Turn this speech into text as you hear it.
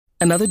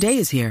Another day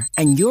is here,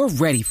 and you're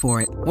ready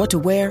for it. What to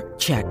wear?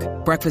 Check.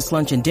 Breakfast,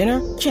 lunch, and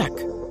dinner? Check.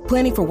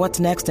 Planning for what's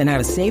next and how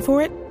to save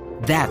for it?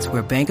 That's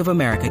where Bank of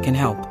America can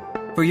help.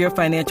 For your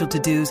financial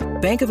to-dos,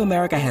 Bank of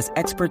America has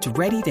experts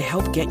ready to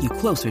help get you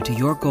closer to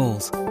your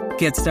goals.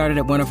 Get started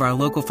at one of our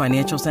local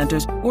financial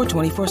centers or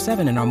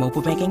 24/7 in our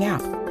mobile banking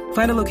app.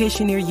 Find a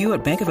location near you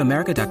at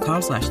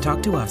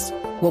bankofamerica.com/talktous.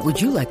 What would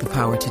you like the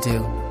power to do?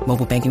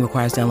 Mobile banking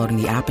requires downloading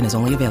the app and is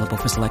only available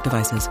for select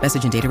devices.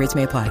 Message and data rates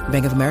may apply.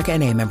 Bank of America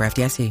N.A., member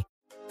FDIC.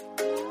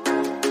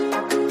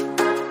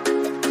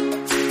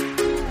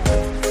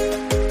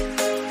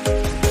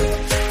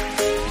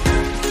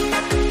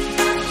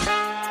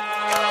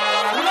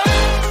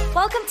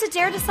 Welcome to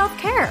Dare to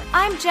Self-Care.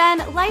 I'm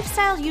Jen,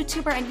 lifestyle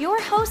YouTuber and your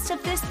host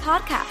of this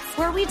podcast,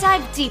 where we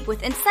dive deep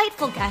with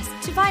insightful guests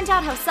to find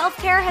out how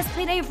self-care has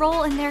played a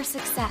role in their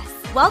success.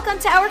 Welcome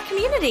to our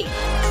community.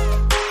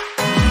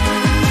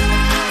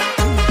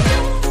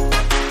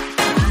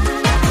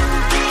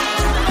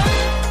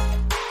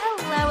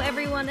 Hello,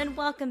 everyone, and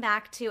welcome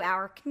back to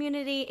our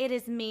community. It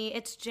is me,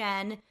 it's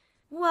Jen.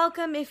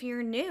 Welcome if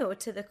you're new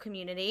to the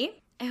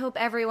community. I hope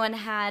everyone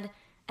had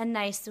a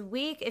nice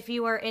week. If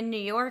you are in New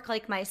York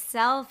like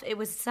myself, it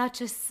was such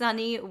a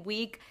sunny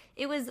week.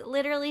 It was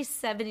literally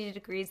 70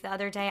 degrees the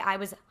other day. I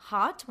was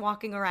hot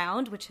walking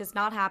around, which has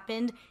not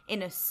happened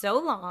in so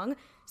long.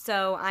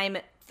 So I'm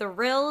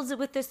thrilled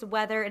with this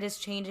weather. It is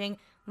changing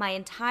my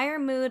entire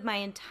mood, my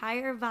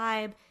entire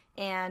vibe,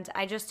 and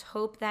I just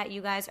hope that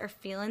you guys are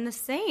feeling the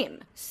same.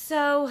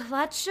 So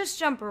let's just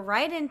jump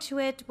right into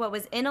it. What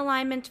was in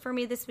alignment for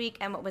me this week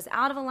and what was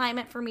out of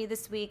alignment for me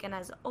this week. And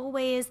as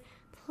always,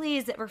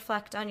 please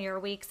reflect on your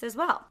weeks as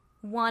well.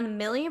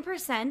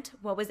 1,000,000%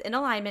 what was in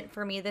alignment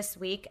for me this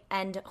week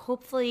and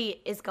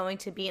hopefully is going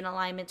to be in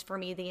alignment for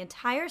me the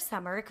entire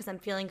summer because I'm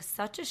feeling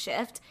such a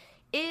shift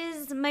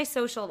is my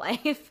social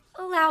life.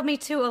 Allow me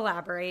to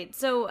elaborate.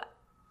 So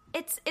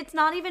it's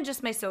not even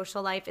just my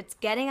social life. It's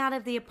getting out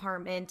of the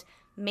apartment,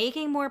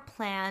 making more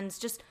plans,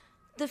 just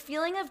the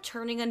feeling of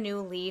turning a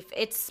new leaf.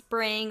 It's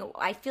spring.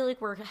 I feel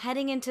like we're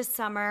heading into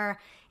summer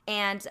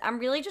and I'm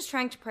really just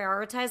trying to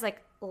prioritize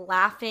like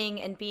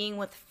laughing and being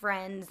with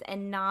friends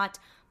and not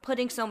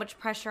putting so much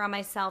pressure on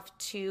myself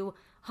to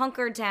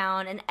hunker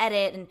down and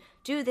edit and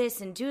do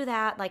this and do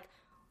that. Like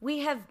we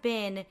have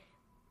been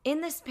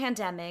in this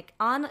pandemic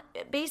on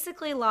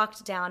basically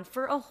locked down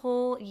for a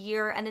whole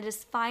year and it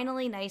is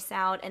finally nice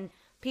out and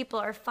people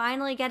are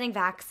finally getting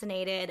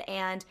vaccinated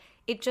and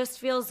it just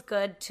feels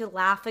good to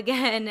laugh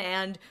again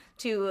and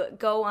to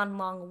go on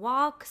long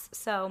walks.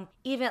 So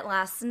even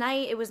last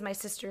night, it was my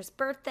sister's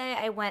birthday.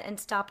 I went and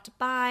stopped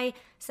by,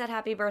 said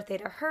happy birthday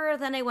to her.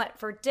 Then I went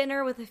for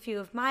dinner with a few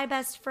of my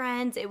best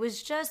friends. It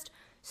was just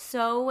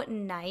so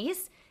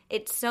nice.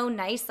 It's so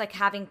nice like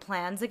having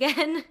plans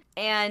again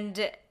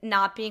and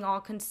not being all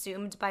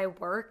consumed by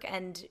work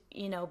and,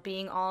 you know,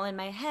 being all in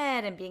my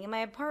head and being in my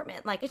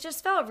apartment. Like it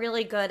just felt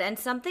really good. And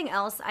something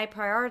else I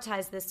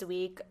prioritized this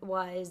week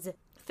was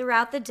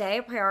throughout the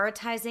day,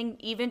 prioritizing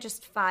even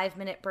just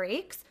 5-minute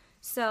breaks.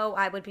 So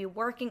I would be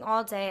working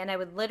all day and I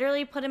would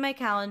literally put in my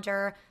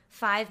calendar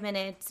 5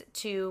 minutes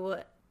to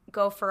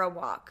go for a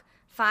walk,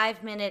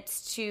 5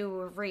 minutes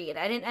to read.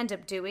 I didn't end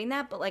up doing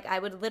that, but like I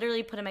would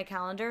literally put in my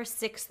calendar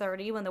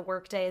 6:30 when the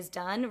workday is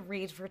done,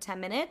 read for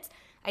 10 minutes.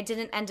 I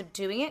didn't end up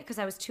doing it because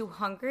I was too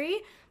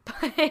hungry,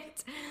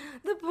 but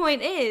the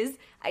point is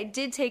I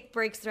did take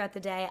breaks throughout the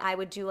day. I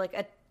would do like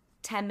a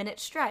 10-minute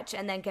stretch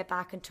and then get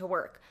back into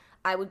work.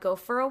 I would go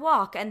for a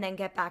walk and then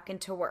get back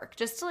into work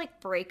just to like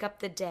break up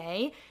the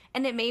day.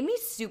 And it made me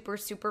super,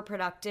 super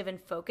productive and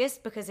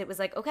focused because it was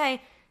like,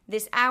 okay,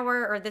 this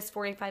hour or this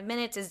 45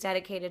 minutes is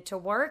dedicated to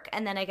work.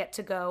 And then I get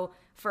to go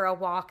for a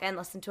walk and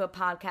listen to a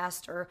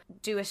podcast or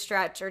do a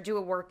stretch or do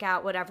a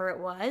workout, whatever it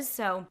was.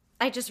 So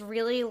I just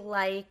really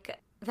like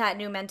that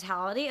new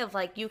mentality of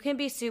like, you can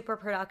be super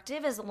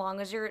productive as long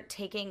as you're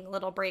taking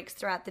little breaks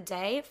throughout the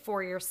day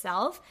for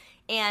yourself.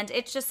 And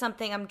it's just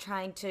something I'm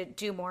trying to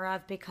do more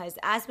of because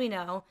as we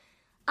know,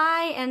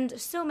 I and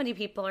so many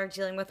people are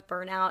dealing with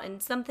burnout. And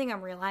something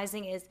I'm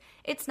realizing is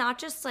it's not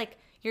just like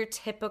your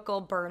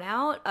typical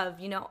burnout of,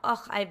 you know,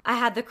 oh, I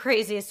had the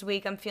craziest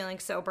week. I'm feeling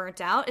so burnt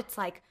out. It's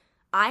like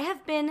I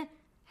have been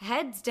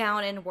heads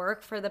down in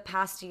work for the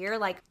past year.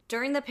 Like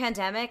during the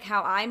pandemic,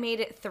 how I made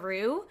it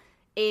through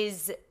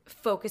is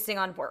focusing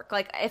on work.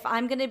 Like if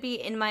I'm going to be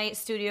in my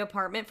studio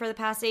apartment for the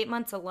past 8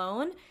 months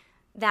alone,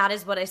 that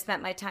is what I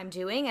spent my time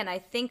doing. And I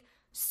think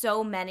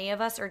so many of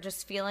us are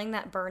just feeling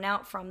that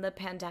burnout from the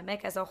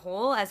pandemic as a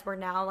whole, as we're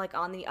now like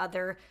on the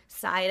other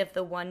side of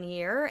the 1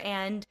 year.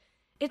 And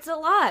it's a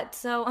lot.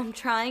 So I'm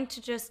trying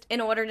to just, in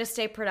order to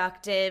stay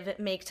productive,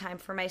 make time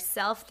for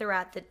myself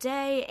throughout the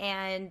day.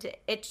 And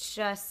it's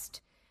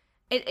just,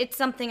 it's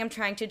something I'm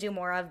trying to do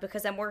more of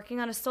because I'm working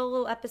on a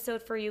solo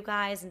episode for you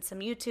guys and some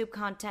YouTube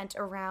content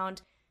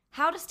around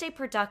how to stay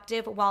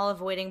productive while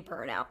avoiding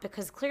burnout,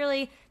 because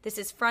clearly this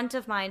is front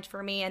of mind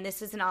for me and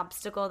this is an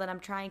obstacle that I'm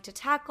trying to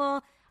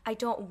tackle. I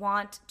don't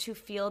want to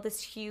feel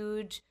this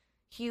huge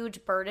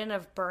burden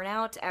of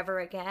burnout ever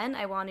again.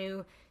 I want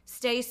to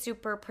stay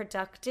super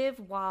productive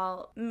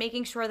while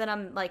making sure that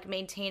I'm like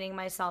maintaining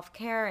my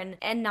self-care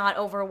and not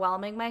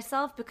overwhelming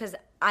myself, because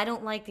I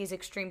don't like these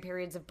extreme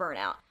periods of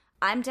burnout.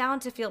 I'm down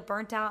to feel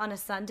burnt out on a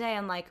Sunday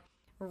and like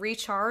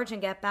recharge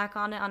and get back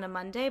on it on a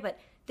Monday, but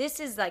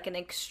this is like an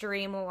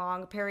extreme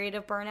long period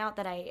of burnout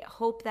that I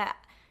hope that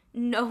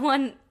no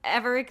one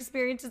ever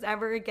experiences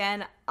ever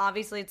again.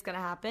 Obviously it's going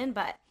to happen,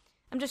 but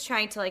I'm just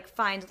trying to like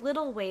find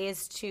little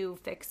ways to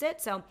fix it.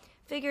 So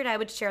figured I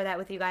would share that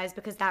with you guys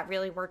because that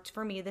really worked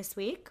for me this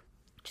week.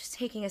 Just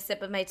taking a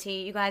sip of my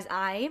tea. You guys,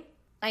 I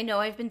know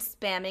I've been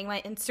spamming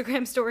my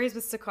Instagram stories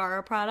with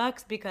Sakara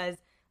products because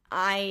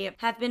I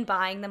have been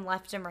buying them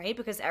left and right,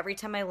 because every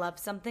time I love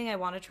something, I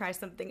want to try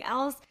something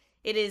else.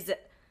 It is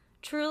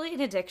truly an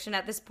addiction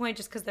at this point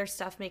just because their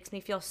stuff makes me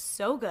feel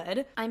so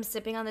good. I'm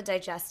sipping on the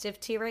digestive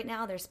tea right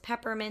now. There's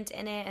peppermint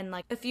in it and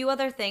like a few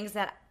other things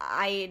that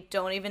I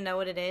don't even know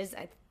what it is.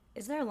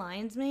 Is there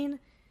lion's mane?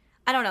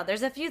 I don't know.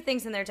 There's a few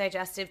things in their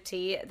digestive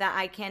tea that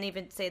I can't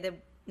even say the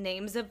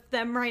names of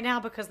them right now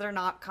because they're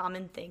not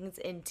common things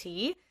in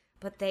tea.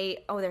 But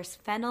there's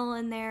fennel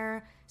in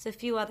there. There's a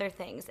few other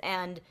things.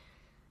 And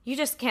you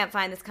just can't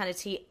find this kind of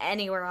tea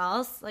anywhere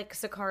else. Like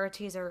Sakara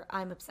teas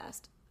I'm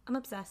obsessed. I'm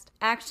obsessed.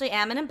 I actually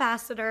am an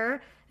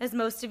ambassador, as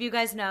most of you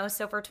guys know.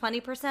 So for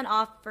 20%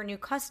 off for new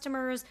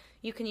customers,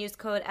 you can use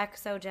code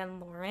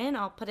XOJenLauren.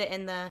 I'll put it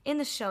in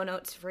the show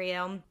notes for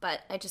you.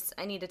 But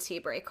I need a tea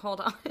break.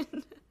 Hold on.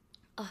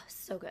 Oh,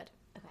 so good.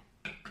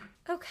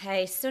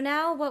 Okay, so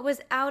now what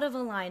was out of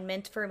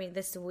alignment for me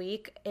this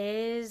week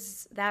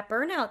is that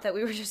burnout that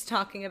we were just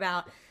talking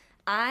about.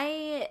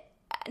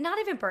 Not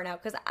even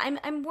burnout, because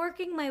I'm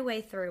working my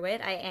way through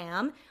it. I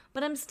am,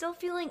 but I'm still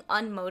feeling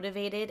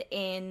unmotivated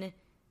in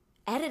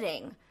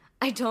editing.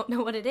 I don't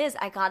know what it is.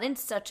 I got in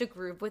such a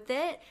groove with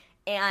it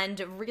and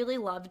really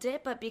loved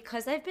it, but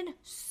because I've been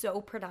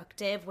so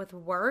productive with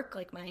work,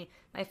 like my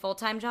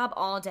full-time job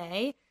all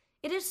day,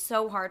 it is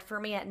so hard for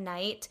me at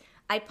night.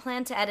 I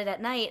plan to edit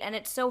at night, and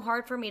it's so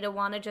hard for me to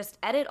want to just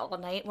edit all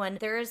night when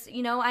there's,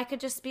 I could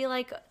just be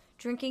like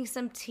drinking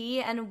some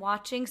tea and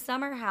watching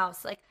Summer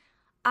House. Like,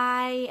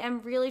 I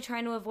am really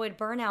trying to avoid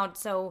burnout,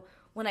 so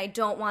when I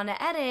don't want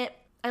to edit,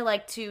 I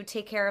like to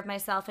take care of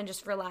myself and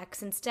just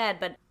relax instead.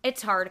 But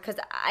it's hard because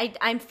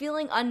I'm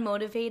feeling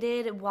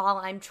unmotivated while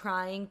I'm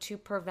trying to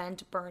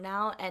prevent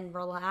burnout and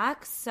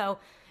relax. So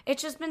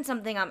it's just been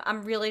something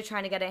I'm really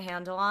trying to get a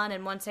handle on.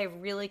 And once I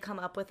really come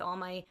up with all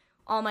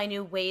my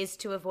new ways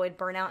to avoid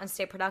burnout and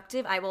stay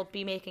productive, I will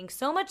be making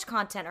so much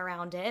content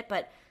around it,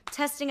 but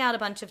testing out a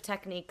bunch of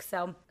techniques.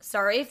 So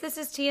sorry if this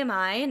is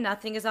TMI,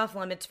 nothing is off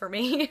limits for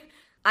me.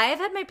 I have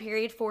had my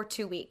period for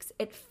 2 weeks.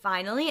 It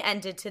finally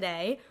ended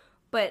today,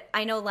 but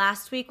I know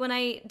last week when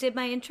I did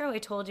my intro, I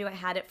told you I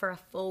had it for a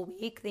full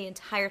week the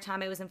entire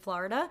time I was in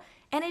Florida,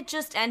 and it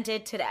just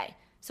ended today.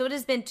 So it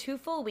has been 2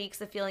 full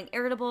weeks of feeling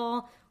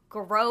irritable,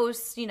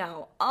 gross,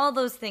 all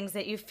those things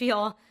that you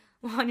feel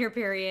on your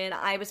period.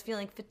 I was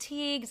feeling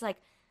fatigued, like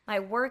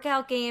my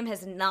workout game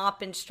has not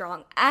been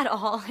strong at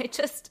all.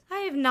 I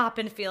have not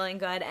been feeling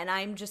good, and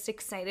I'm just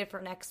excited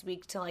for next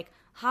week to like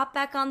hop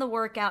back on the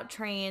workout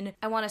train.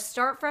 I want to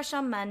start fresh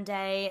on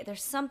Monday.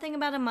 There's something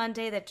about a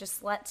Monday that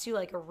just lets you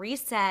like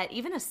reset,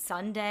 even a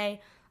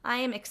Sunday. I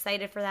am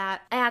excited for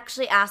that. I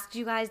actually asked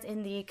you guys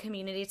in the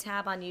community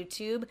tab on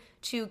YouTube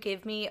to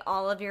give me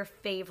all of your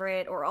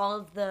favorite or all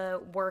of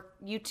the work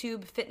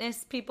YouTube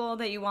fitness people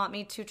that you want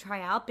me to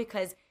try out,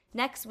 because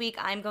next week,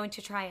 I'm going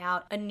to try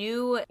out a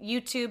new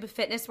YouTube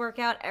fitness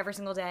workout every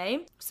single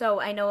day. So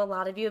I know a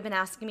lot of you have been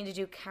asking me to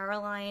do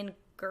Caroline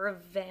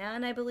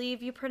Gurvan, I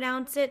believe you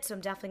pronounce it. So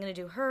I'm definitely going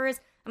to do hers.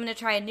 I'm going to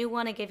try a new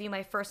one and give you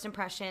my first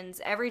impressions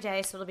every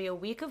day. So it'll be a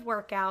week of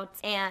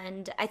workouts.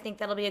 And I think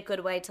that'll be a good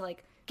way to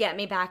like get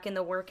me back in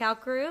the workout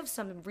groove.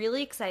 So I'm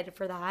really excited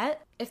for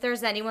that. If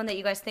there's anyone that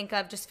you guys think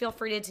of, just feel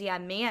free to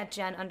DM me at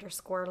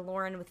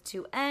Jen_Lauren with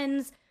 2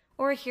 N's,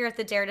 or here at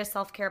the Dare to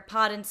Self-Care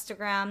Pod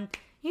Instagram.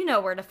 You know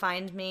where to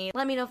find me.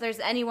 Let me know if there's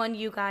anyone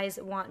you guys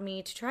want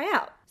me to try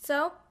out.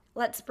 So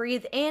let's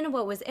breathe in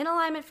what was in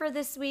alignment for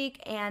this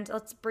week, and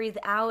let's breathe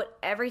out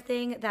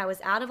everything that was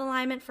out of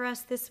alignment for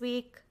us this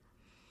week.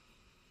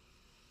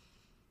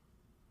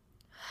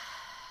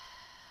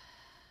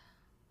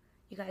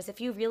 You guys, if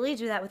you really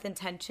do that with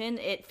intention,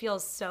 it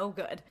feels so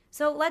good.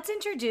 So let's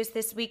introduce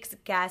this week's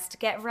guest.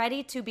 Get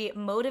ready to be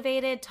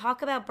motivated,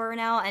 talk about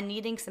burnout and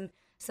needing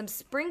some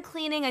spring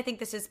cleaning. I think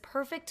this is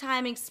perfect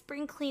timing.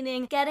 Spring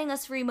cleaning, getting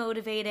us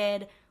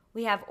remotivated.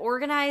 We have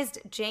Organized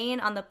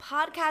Jane on the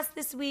podcast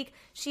this week.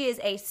 She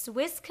is a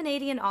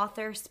Swiss-Canadian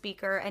author,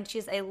 speaker, and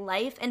she's a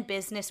life and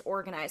business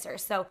organizer.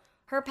 So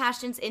her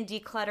passion's in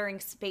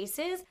decluttering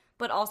spaces,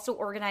 but also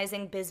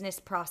organizing business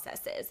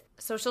processes.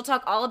 So she'll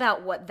talk all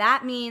about what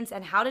that means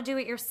and how to do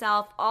it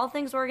yourself, all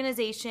things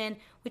organization.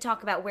 We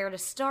talk about where to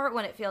start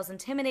when it feels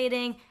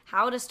intimidating,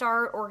 how to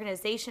start,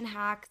 organization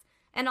hacks,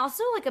 and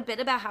also like a bit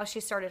about how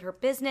she started her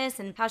business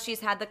and how she's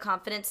had the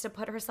confidence to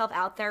put herself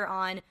out there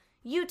on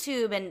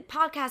YouTube and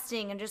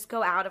podcasting and just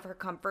go out of her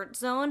comfort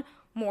zone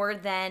more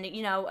than,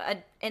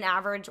 an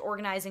average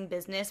organizing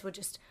business would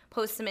just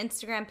post some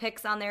Instagram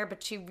pics on there,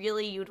 but she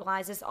really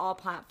utilizes all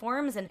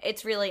platforms, and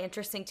it's really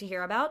interesting to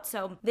hear about.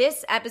 So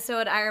this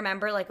episode, I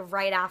remember like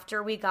right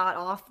after we got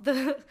off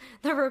the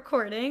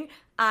recording,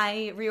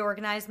 I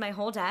reorganized my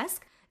whole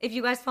desk. If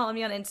you guys follow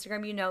me on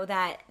Instagram, you know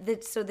that the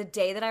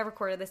day that I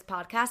recorded this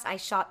podcast, I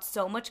shot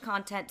so much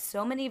content,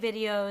 so many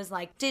videos,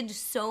 like did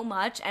so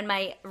much, and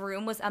my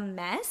room was a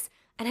mess.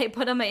 And I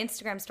put on my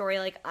Instagram story,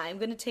 like, I'm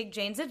going to take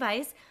Jane's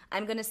advice.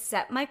 I'm going to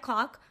set my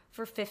clock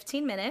for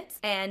 15 minutes.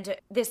 And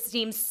this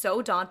seems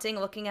so daunting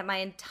looking at my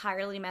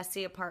entirely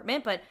messy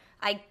apartment, but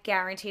I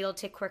guarantee it'll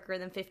take quicker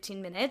than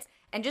 15 minutes.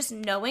 And just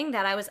knowing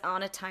that I was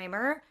on a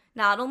timer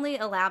not only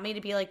allowed me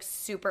to be like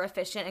super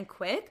efficient and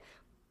quick,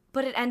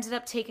 but it ended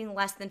up taking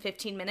less than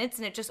 15 minutes,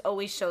 and it just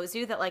always shows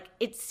you that, like,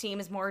 it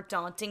seems more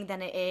daunting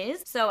than it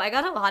is. So I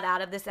got a lot out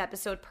of this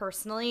episode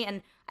personally,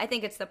 and I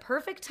think it's the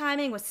perfect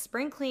timing with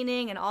spring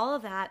cleaning and all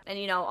of that,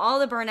 and, all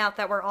the burnout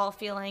that we're all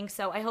feeling.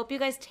 So I hope you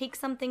guys take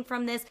something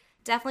from this.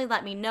 Definitely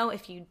let me know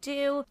if you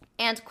do.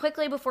 And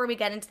quickly before we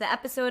get into the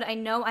episode, I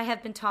know I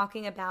have been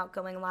talking about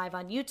going live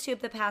on YouTube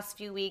the past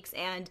few weeks,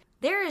 and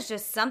there is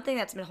just something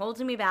that's been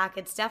holding me back.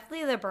 It's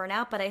definitely the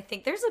burnout, but I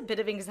think there's a bit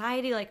of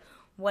anxiety, like,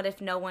 what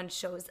if no one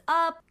shows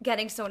up?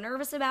 Getting so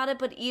nervous about it.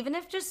 But even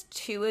if just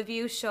 2 of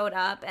you showed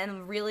up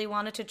and really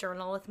wanted to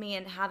journal with me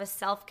and have a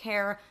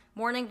self-care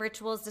morning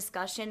rituals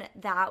discussion,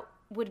 that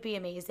would be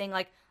amazing.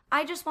 Like,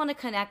 I just want to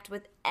connect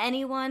with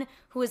anyone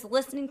who is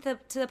listening to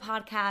the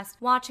podcast,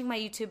 watching my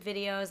YouTube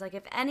videos. Like,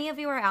 if any of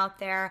you are out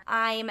there,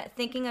 I'm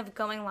thinking of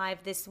going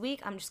live this week.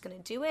 I'm just going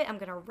to do it. I'm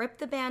going to rip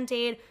the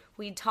Band-Aid.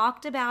 We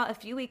talked about a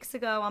few weeks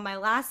ago on my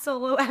last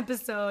solo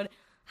episode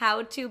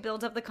how to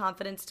build up the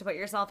confidence to put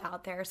yourself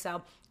out there.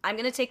 So I'm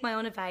going to take my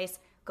own advice,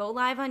 go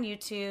live on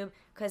YouTube,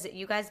 because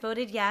you guys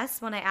voted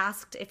yes when I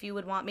asked if you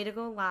would want me to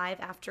go live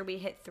after we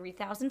hit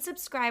 3,000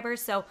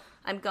 subscribers. So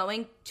I'm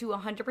going to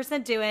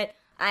 100% do it.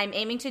 I'm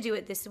aiming to do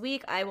it this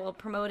week. I will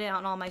promote it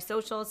on all my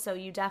socials, so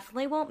you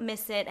definitely won't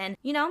miss it. And,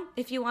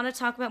 if you want to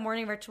talk about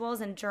morning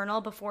rituals and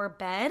journal before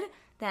bed,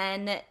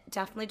 then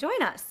definitely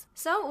join us.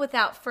 So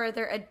without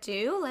further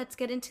ado, let's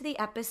get into the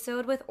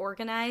episode with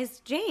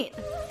Organized Jane.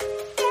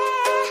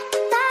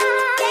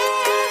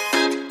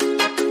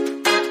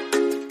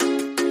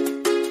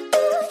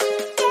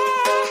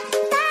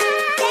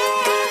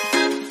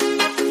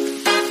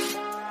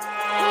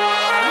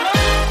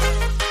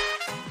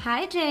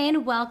 Hi,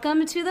 Jane.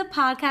 Welcome to the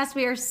podcast.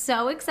 We are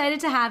so excited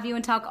to have you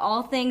and talk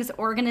all things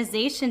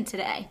organization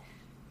today.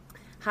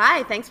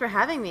 Hi, thanks for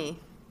having me.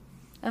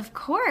 Of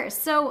course.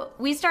 So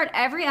we start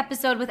every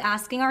episode with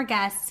asking our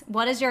guests,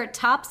 what is your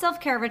top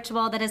self-care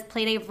ritual that has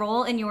played a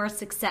role in your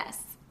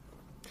success?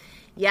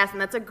 Yes,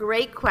 and that's a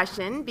great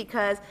question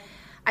because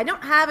I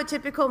don't have a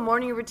typical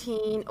morning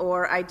routine,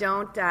 or I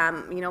don't,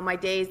 my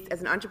days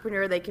as an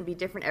entrepreneur, they can be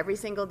different every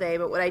single day.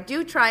 But what I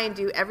do try and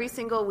do every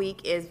single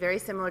week is very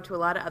similar to a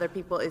lot of other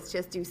people, is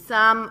just do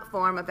some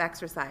form of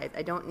exercise.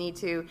 I don't need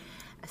to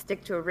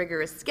stick to a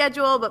rigorous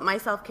schedule, but my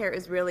self-care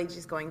is really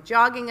just going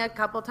jogging a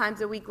couple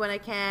times a week when I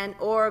can,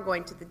 or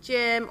going to the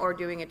gym, or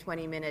doing a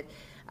 20-minute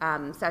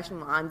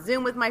session on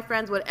Zoom with my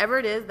friends. Whatever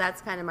it is,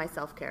 that's kind of my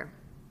self-care.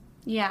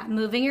 Yeah,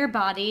 moving your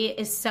body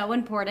is so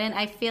important.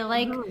 I feel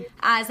like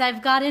as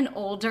I've gotten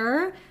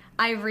older,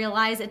 I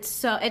realize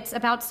it's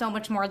about so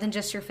much more than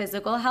just your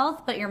physical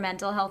health, but your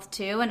mental health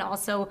too. And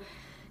also,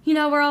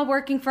 we're all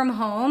working from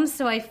home,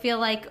 so I feel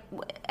like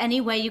any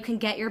way you can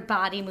get your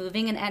body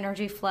moving and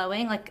energy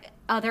flowing, like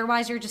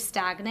otherwise you're just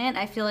stagnant.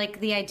 I feel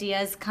like the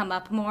ideas come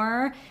up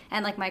more,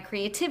 and like my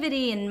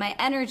creativity and my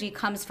energy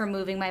comes from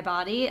moving my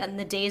body. And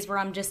the days where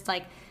I'm just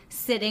like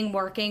sitting,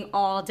 working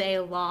all day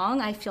long,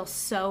 I feel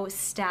so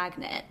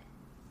stagnant.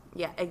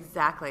 Yeah,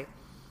 exactly.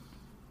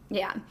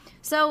 Yeah.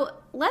 So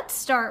let's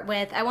start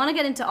with, I want to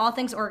get into all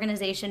things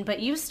organization, but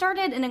you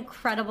started an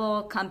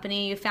incredible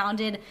company. You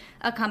founded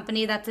a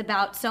company that's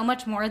about so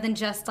much more than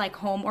just like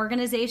home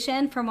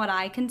organization from what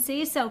I can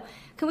see. So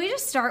can we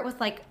just start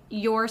with like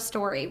your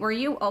story? Were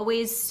you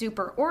always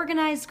super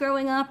organized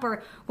growing up,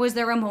 or was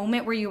there a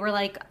moment where you were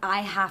like,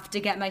 I have to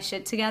get my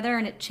shit together,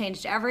 and it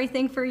changed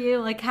everything for you?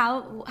 Like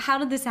how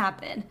did this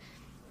happen?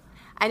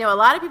 I know a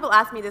lot of people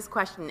ask me this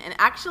question, and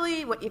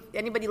actually, if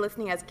anybody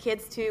listening has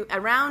kids too,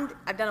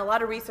 I've done a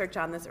lot of research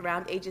on this,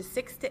 around ages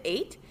 6 to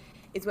 8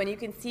 is when you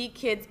can see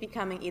kids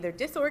becoming either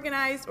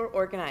disorganized or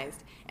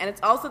organized. And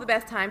it's also the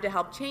best time to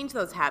help change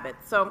those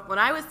habits. So when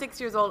I was 6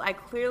 years old, I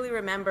clearly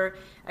remember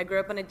I grew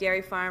up on a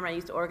dairy farm. I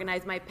used to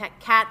organize my pet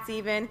cats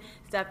even,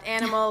 stuffed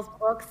animals,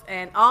 books,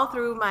 and all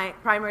through my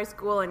primary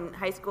school and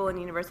high school and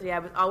university, I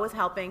was always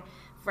helping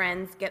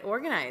friends get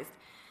organized.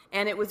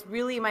 And it was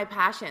really my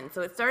passion.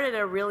 So it started at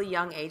a really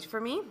young age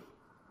for me.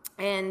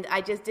 And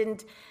I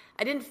didn't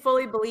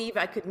fully believe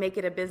I could make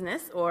it a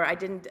business, or I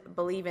didn't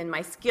believe in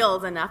my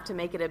skills enough to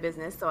make it a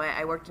business. So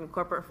I worked in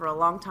corporate for a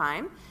long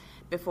time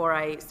before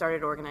I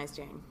started Organized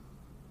Jane.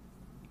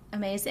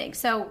 Amazing.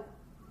 So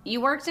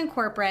you worked in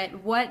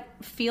corporate. What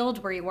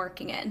field were you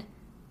working in?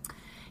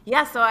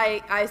 Yeah, so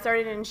I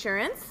started in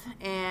insurance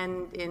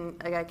and in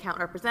like an account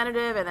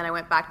representative, and then I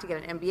went back to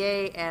get an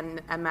MBA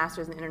and a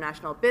master's in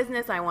international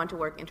business. I wanted to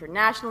work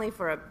internationally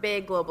for a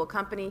big global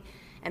company,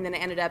 and then I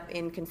ended up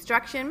in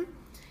construction.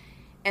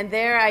 And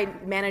there I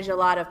managed a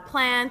lot of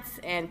plants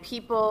and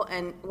people,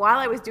 and while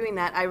I was doing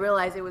that, I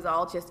realized it was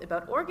all just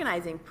about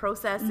organizing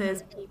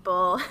processes,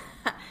 people,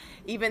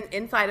 even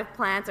inside of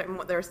plants,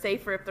 they're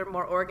safer if they're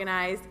more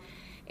organized.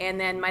 And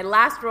then my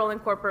last role in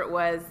corporate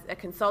was a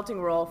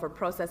consulting role for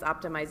process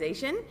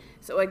optimization.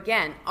 So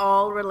again,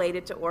 all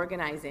related to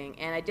organizing.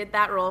 And I did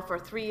that role for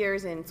 3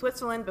 years in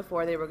Switzerland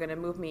before they were going to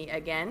move me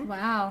again.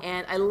 Wow.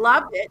 And I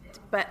loved it,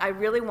 but I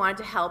really wanted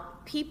to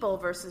help people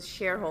versus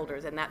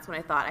shareholders. And that's when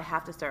I thought I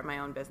have to start my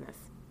own business.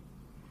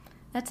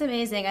 That's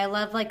amazing. I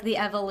love like the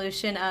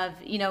evolution of,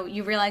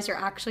 you realize you're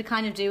actually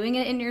kind of doing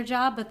it in your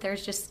job, but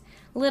there's just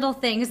little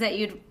things that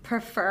you'd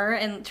prefer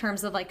in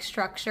terms of like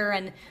structure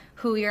and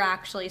who you're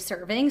actually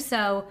serving.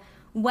 So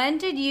when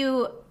did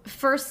you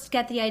first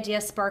get the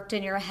idea sparked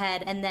in your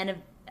head and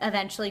then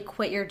eventually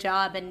quit your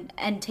job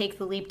and take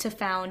the leap to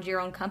found your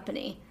own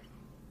company?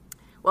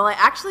 Well, I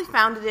actually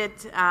founded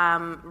it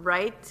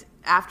right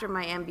after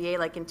my MBA,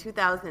 like in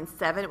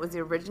 2007. It was the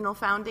original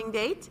founding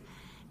date.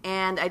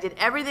 And I did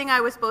everything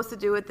I was supposed to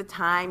do at the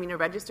time,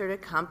 registered a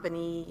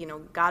company,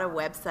 got a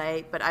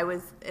website, but I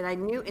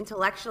knew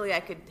intellectually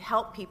I could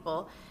help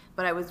people,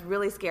 but I was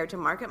really scared to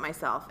market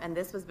myself. And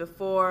this was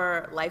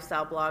before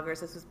lifestyle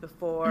bloggers. This was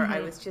before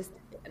and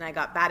I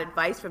got bad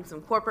advice from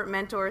some corporate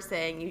mentors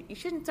saying, you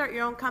shouldn't start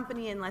your own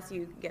company unless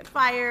you get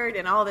fired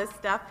and all this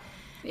stuff.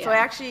 Yeah. So I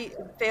actually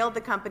failed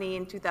the company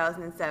in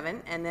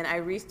 2007, and then I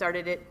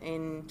restarted it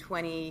in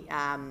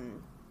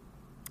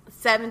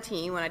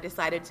 2017 when I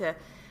decided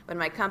when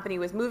my company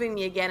was moving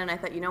me again, and I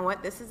thought, you know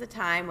what, this is a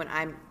time when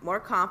I'm more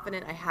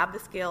confident, I have the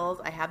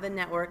skills, I have the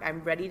network,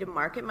 I'm ready to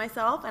market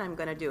myself, and I'm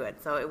going to do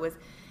it. So it was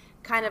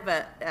kind of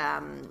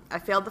I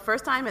failed the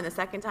first time, and the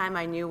second time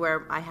I knew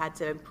where I had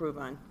to improve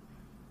on.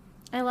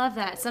 I love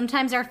that.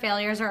 Sometimes our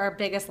failures are our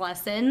biggest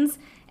lessons,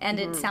 and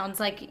it sounds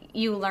like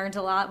you learned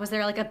a lot. Was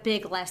there like a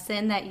big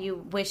lesson that you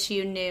wish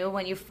you knew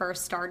when you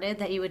first started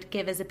that you would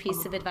give as a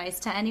piece of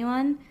advice to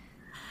anyone?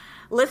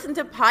 Listen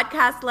to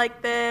podcasts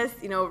like this,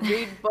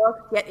 read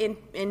books, get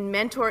in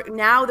mentor.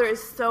 Now there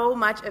is so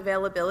much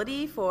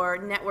availability for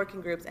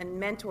networking groups and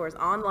mentors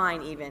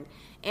online even.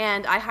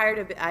 And I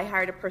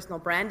hired a personal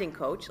branding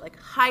coach. Like,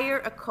 hire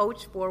a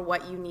coach for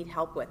what you need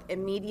help with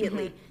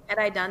immediately. Had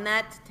I done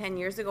that 10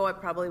 years ago, I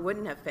probably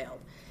wouldn't have failed.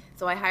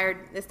 So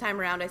this time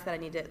around, I said I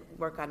need to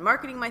work on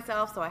marketing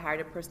myself, so I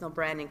hired a personal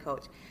branding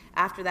coach.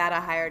 After that,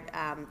 I hired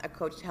a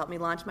coach to help me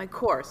launch my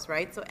course,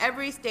 right? So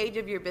every stage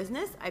of your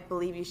business, I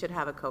believe you should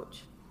have a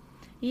coach.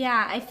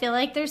 Yeah, I feel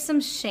like there's some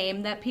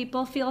shame that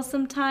people feel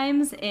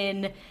sometimes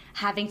in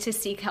having to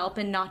seek help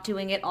and not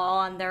doing it all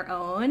on their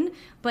own.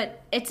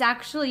 But it's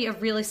actually a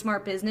really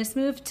smart business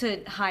move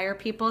to hire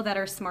people that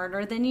are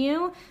smarter than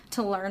you,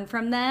 to learn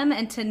from them,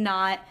 and to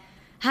not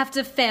have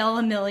to fail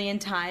a million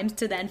times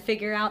to then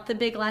figure out the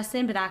big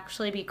lesson, but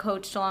actually be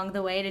coached along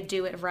the way to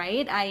do it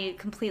right. I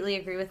completely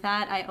agree with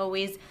that. I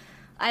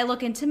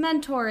look into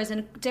mentors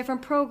and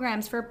different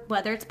programs for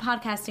whether it's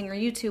podcasting or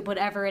YouTube,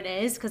 whatever it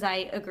is, because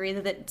I agree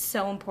that it's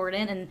so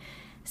important, and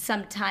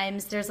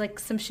sometimes there's like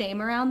some shame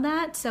around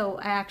that. So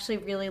I actually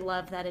really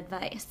love that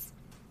advice.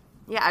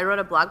 Yeah, I wrote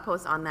a blog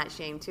post on that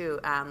shame too.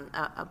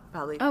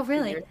 Probably. Oh,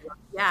 really?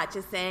 Yeah,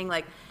 just saying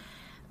like,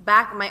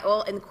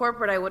 in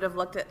corporate, I would have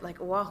looked at like,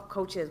 well,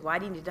 coaches, why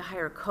do you need to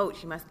hire a coach?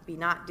 She must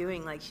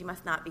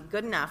not be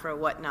good enough or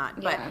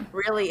whatnot. Yeah. But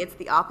really, it's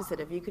the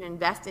opposite. If you can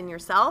invest in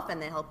yourself and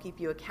they help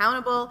keep you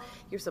accountable,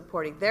 you're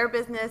supporting their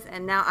business.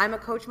 And now I'm a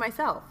coach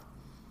myself.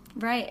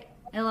 Right.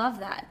 I love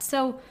that.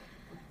 So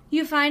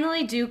you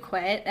finally do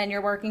quit and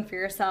you're working for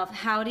yourself.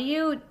 How did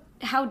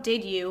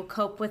you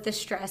cope with the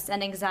stress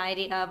and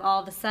anxiety of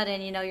all of a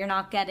sudden, you're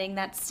not getting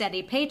that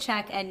steady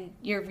paycheck and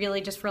you're really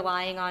just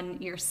relying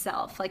on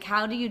yourself? Like,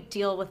 how do you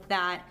deal with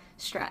that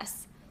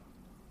stress?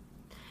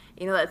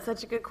 That's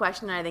such a good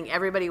question. I think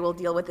everybody will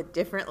deal with it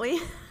differently.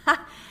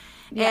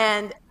 Yeah.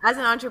 And as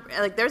an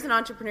entrepreneur, there's an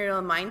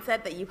entrepreneurial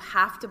mindset that you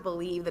have to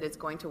believe that it's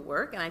going to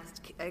work. And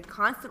I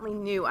constantly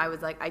knew, I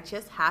was like, I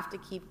just have to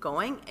keep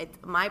going. It's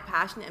my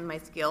passion and my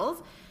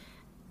skills.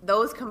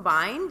 Those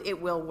combined,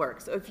 it will work.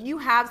 So if you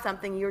have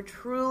something you're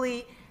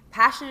truly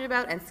passionate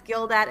about and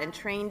skilled at and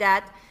trained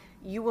at,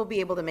 you will be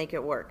able to make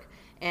it work.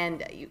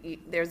 And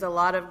there's a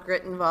lot of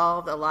grit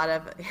involved, a lot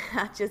of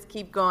just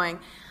keep going.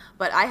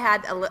 But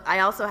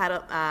I also had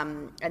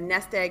a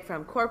nest egg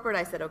from corporate.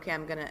 I said, okay,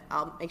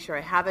 I'll make sure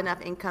I have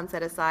enough income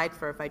set aside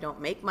for if I don't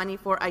make money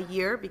for a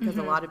year, because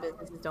a lot of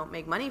businesses don't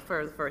make money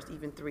for the first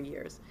even 3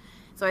 years.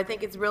 So I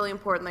think it's really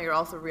important that you're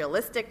also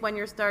realistic when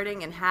you're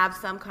starting and have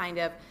some kind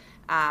of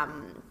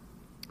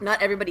not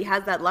everybody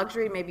has that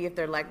luxury, maybe if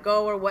they're let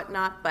go or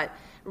whatnot, but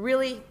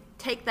really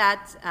take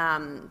that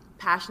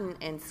passion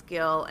and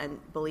skill and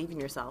believe in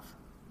yourself.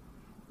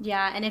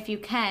 Yeah, and if you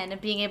can,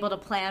 being able to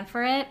plan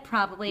for it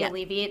probably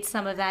alleviates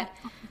some of that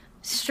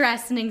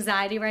stress and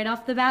anxiety right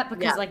off the bat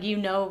because like you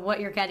know what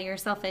you're getting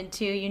yourself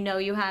into,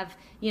 you have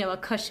a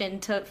cushion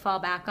to fall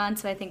back on.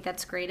 So I think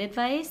that's great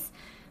advice.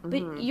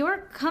 But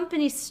your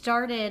company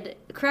started,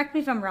 correct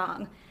me if I'm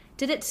wrong,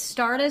 did it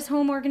start as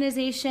home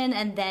organization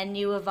and then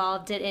you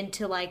evolved it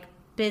into like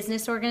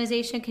business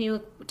organization? Can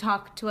you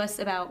talk to us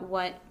about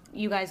what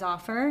you guys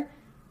offer?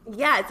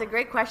 Yeah, it's a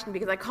great question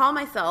because I call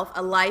myself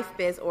a life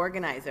biz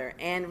organizer,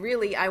 and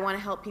really I want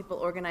to help people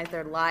organize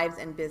their lives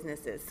and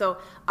businesses. So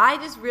I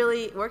just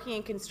really, working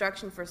in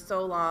construction for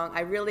so long,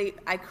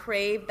 I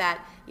crave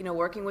that,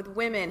 working with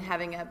women,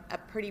 having a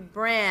pretty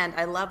brand.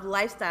 I love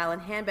lifestyle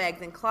and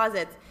handbags and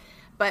closets,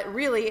 but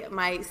really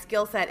my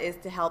skill set is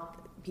to help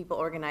people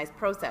organize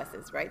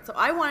processes, right? So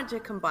I wanted to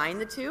combine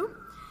the two.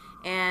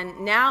 And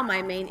now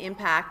my main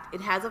impact,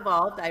 it has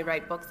evolved. I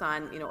write books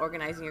on,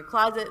 organizing your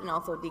closet and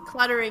also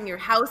decluttering your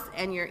house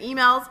and your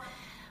emails.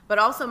 But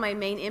also my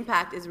main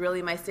impact is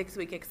really my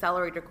 6-week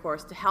accelerator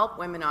course to help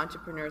women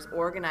entrepreneurs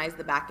organize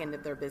the back end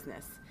of their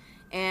business.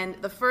 And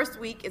the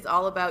first week is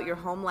all about your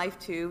home life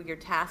too, your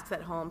tasks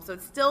at home. So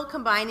it's still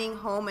combining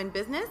home and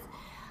business,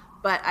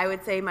 but I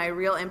would say my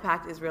real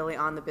impact is really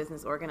on the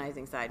business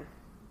organizing side.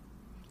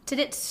 Did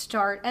it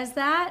start as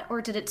that,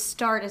 or did it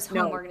start as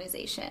home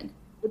organization?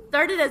 It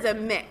started as a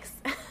mix.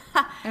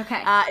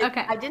 Okay.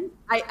 I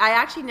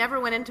actually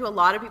never went into a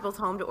lot of people's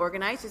home to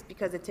organize just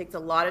because it takes a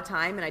lot of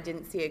time and I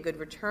didn't see a good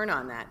return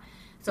on that.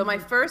 So my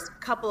first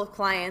couple of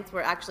clients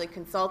were actually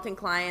consulting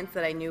clients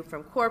that I knew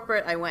from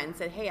corporate. I went and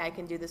said, hey, I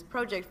can do this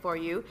project for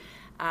you.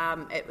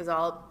 It was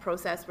all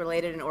process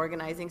related and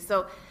organizing.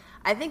 So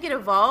I think it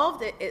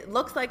evolved. It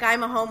looks like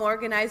I'm a home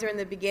organizer in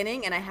the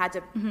beginning, and I had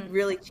to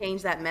really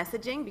change that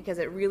messaging because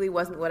it really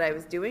wasn't what I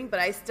was doing,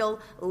 but I still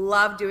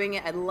love doing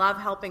it. I love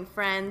helping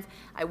friends.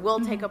 I will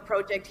take a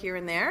project here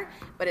and there,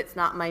 but it's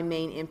not my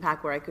main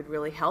impact where I could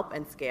really help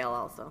and scale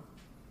also.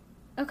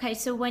 Okay,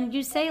 so when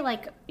you say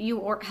like you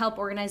help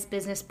organize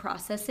business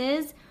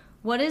processes,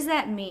 what does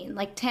that mean?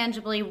 Like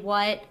tangibly,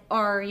 what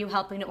are you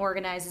helping to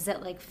organize? Is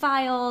it like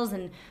files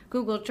and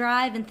Google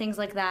Drive and things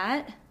like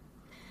that?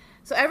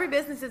 So every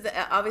business is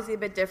obviously a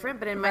bit different,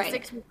 but in my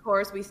 6-week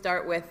course, we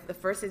start with the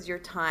first is your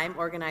time,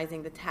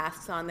 organizing the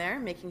tasks on there,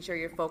 making sure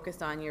you're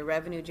focused on your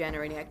revenue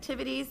generating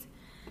activities.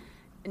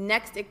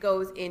 Next, it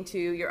goes into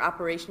your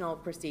operational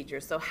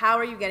procedures. So how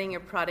are you getting your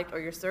product or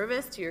your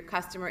service to your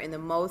customer in the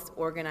most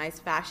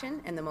organized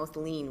fashion and the most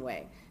lean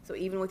way? So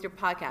even with your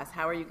podcast,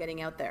 how are you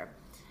getting out there?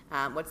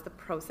 What's the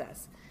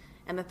process?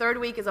 And the third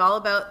week is all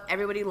about,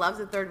 everybody loves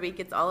the third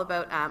week, it's all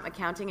about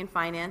accounting and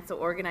finance, so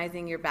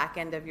organizing your back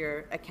end of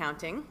your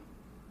accounting.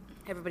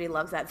 Everybody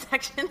loves that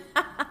section.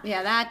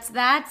 Yeah,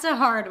 that's a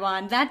hard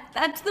one.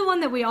 That's the one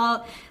that we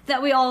all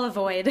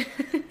avoid.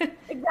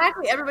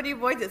 Exactly. Everybody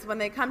avoids this. When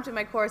they come to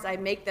my course, I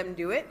make them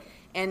do it,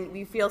 and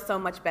we feel so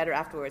much better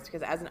afterwards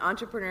because as an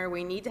entrepreneur,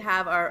 we need to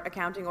have our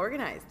accounting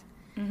organized.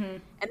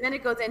 And then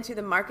it goes into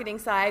the marketing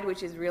side,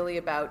 which is really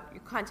about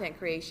your content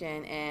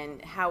creation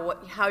and how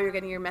you're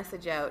getting your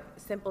message out,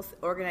 simple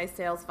organized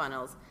sales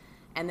funnels.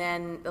 And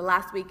then the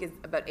last week is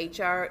about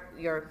HR,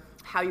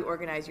 how you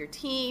organize your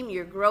team,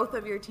 your growth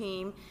of your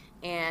team,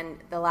 and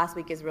the last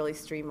week is really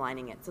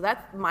streamlining it. So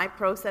that's my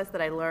process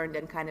that I learned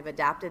and kind of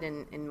adapted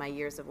in my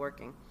years of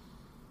working.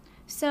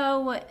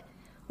 So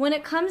when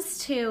it comes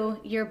to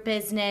your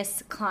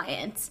business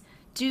clients,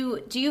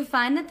 do you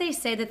find that they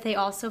say that they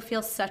also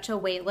feel such a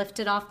weight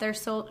lifted off their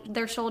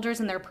shoulders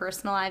in their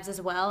personal lives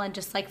as well, and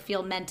just like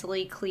feel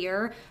mentally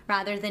clear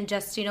rather than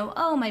just,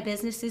 oh, my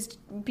business is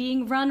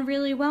being run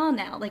really well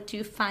now? Like, do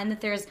you find that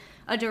there's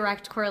a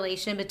direct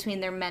correlation between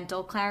their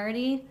mental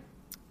clarity?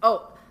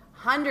 Oh,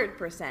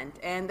 100%.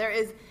 And there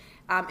is,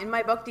 in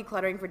my book,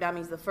 Decluttering for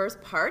Dummies, the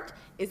first part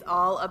is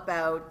all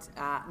about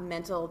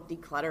mental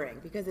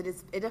decluttering because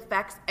it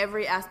affects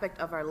every aspect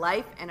of our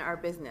life and our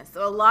business.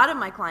 So a lot of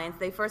my clients,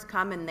 they first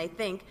come and they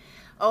think,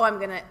 oh, I'm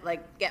going to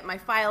get my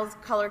files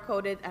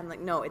color-coded. I'm like,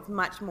 no, it's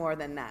much more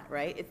than that,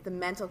 right? It's the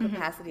mental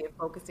capacity of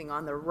focusing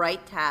on the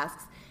right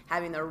tasks,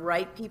 having the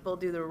right people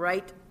do the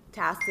right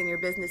tasks in your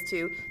business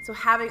too. So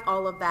having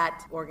all of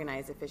that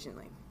organized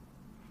efficiently.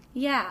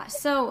 Yeah,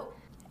 so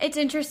it's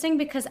interesting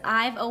because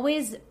I've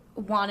always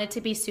wanted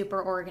to be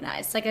super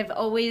organized. Like I've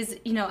always,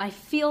 I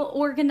feel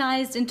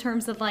organized in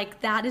terms of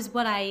that is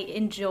what I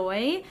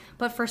enjoy.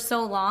 But for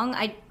so long,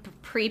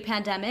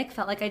 pre-pandemic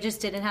felt like I just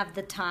didn't have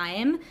the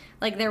time.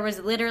 Like there was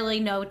literally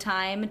no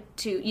time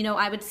to,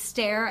 I would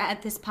stare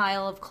at this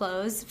pile of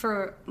clothes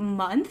for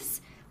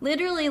months.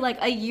 Literally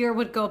a year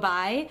would go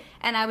by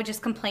and I would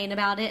just complain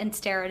about it and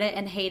stare at it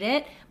and hate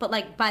it.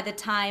 But by the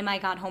time I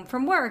got home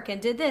from work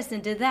and did this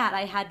and did that,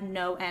 I had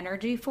no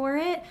energy for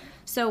it.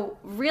 So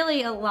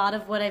really a lot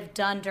of what I've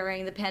done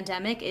during the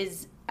pandemic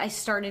is I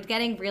started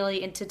getting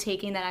really into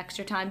taking that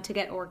extra time to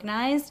get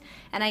organized.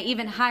 And I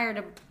even hired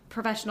a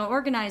professional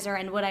organizer.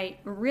 And what I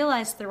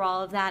realized through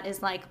all of that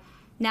is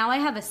now I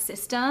have a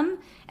system,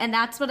 and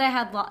that's what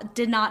I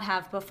did not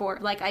have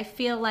before. I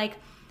feel like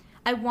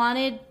I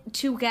wanted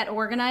to get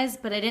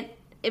organized, but I didn't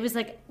it was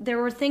like there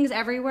were things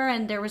everywhere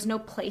and there was no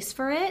place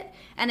for it,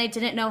 and I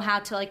didn't know how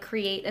to like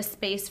create a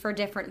space for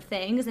different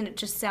things, and it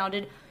just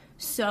sounded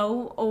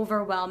so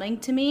overwhelming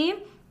to me.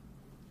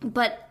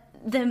 But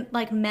the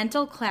like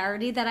mental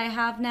clarity that I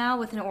have now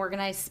with an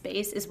organized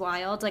space is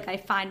wild. Like I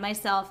find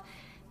myself,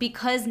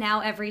 because now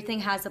everything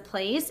has a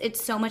place,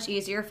 it's so much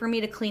easier for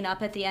me to clean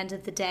up at the end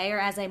of the day or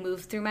as I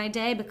move through my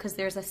day because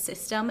there's a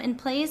system in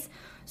place.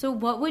 So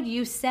what would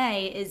you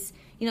say is,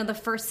 you know, the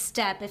first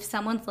step if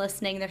someone's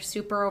listening, they're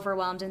super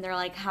overwhelmed and they're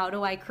like, how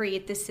do I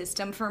create this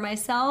system for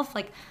myself?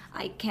 Like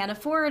I can't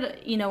afford,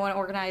 you know, an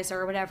organizer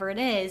or whatever it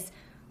is.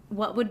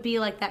 What would be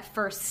like that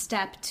first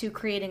step to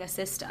creating a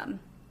system?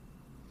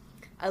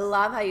 I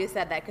love how you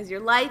said that, because your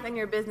life and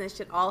your business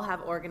should all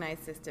have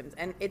organized systems.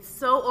 And it's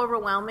so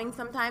overwhelming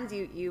sometimes.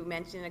 You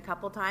mentioned a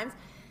couple times.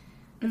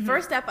 The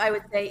first step I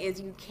would say is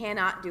you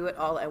cannot do it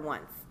all at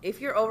once. If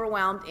you're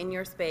overwhelmed in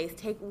your space,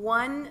 take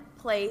one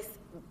place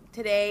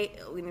today.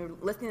 When you're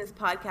listening to this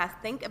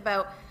podcast, think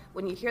about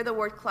when you hear the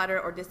word clutter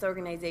or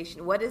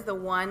disorganization, what is the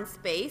one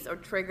space or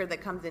trigger that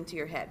comes into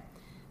your head?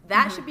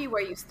 That should be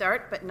where you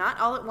start, but not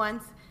all at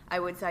once. I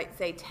would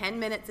say 10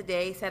 minutes a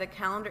day, set a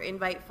calendar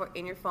invite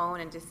in your phone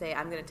and just say,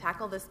 I'm going to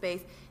tackle this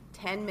space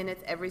 10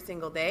 minutes every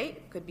single day.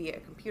 It could be a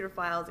computer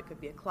files, it could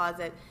be a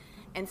closet,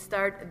 and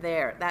start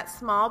there. That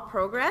small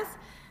progress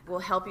will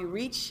help you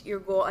reach your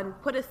goal and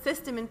put a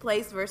system in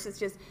place versus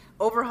just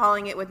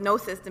overhauling it with no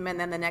system and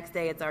then the next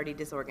day it's already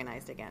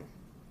disorganized again.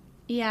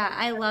 Yeah,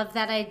 I love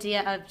that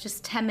idea of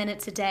just 10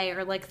 minutes a day,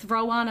 or like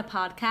throw on a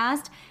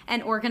podcast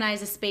and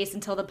organize a space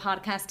until the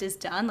podcast is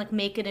done. Like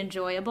make it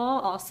enjoyable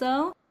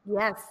also.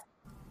 Yes.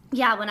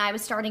 Yeah, when I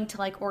was starting to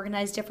like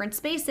organize different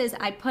spaces,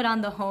 I put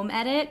on the home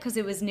edit because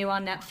it was new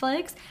on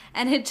Netflix,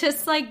 and it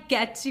just like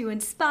gets you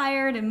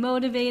inspired and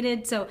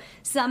motivated. So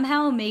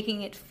somehow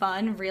making it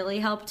fun really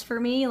helped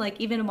for me.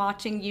 Like even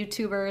watching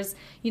YouTubers,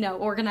 you know,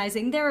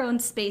 organizing their own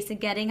space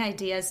and getting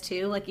ideas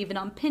too, like even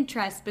on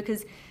Pinterest,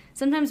 because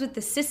sometimes with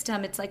the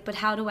system, it's like, but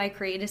how do I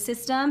create a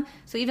system?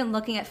 So even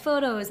looking at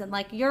photos and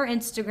like your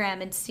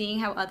Instagram and seeing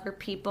how other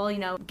people, you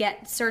know,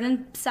 get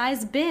certain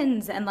size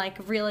bins and like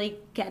really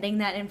getting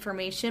that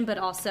information. But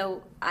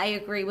also I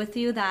agree with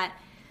you that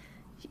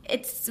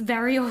it's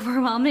very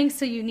overwhelming.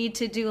 So you need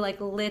to do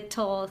like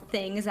little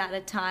things at a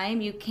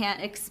time. You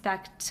can't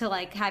expect to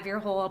like have your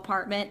whole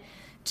apartment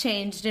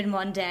changed in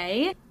one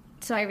day.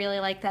 So I really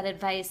like that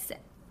advice.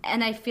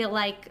 And I feel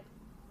like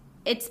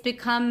it's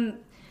become,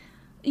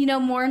 you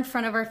know, more in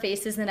front of our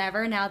faces than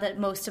ever now that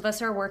most of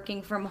us are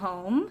working from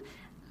home.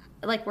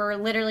 Like we're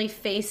literally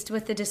faced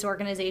with the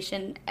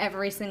disorganization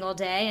every single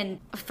day. And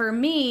for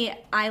me,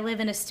 I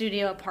live in a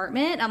studio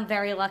apartment. I'm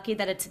very lucky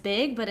that it's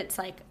big, but it's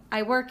like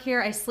I work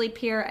here, I sleep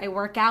here, I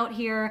work out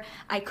here,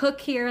 I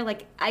cook here,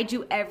 like I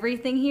do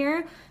everything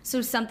here.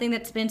 So something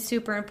that's been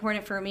super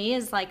important for me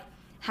is like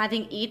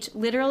having each,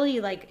 literally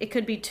like it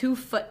could be 2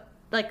 foot,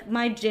 like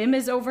my gym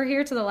is over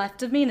here to the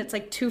left of me and it's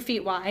like 2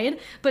 feet wide,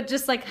 but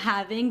just like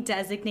having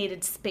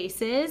designated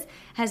spaces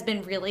has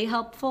been really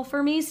helpful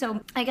for me.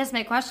 So I guess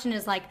my question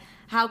is like,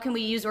 how can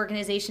we use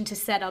organization to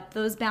set up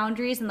those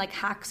boundaries and like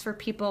hacks for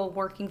people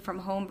working from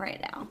home right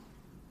now?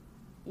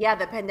 Yeah,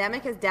 the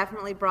pandemic has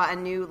definitely brought a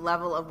new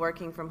level of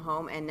working from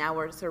home, and now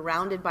we're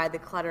surrounded by the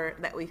clutter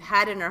that we've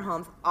had in our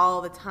homes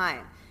all the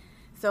time.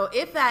 So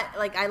if that,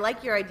 like, I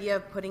like your idea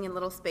of putting in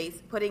little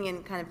space, putting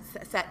in kind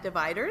of set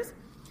dividers.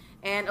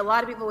 And a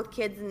lot of people with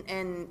kids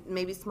and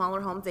maybe smaller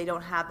homes, they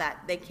don't have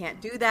that. They can't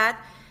do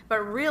that.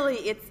 But really,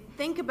 it's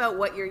think about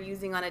what you're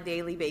using on a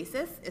daily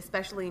basis,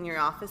 especially in your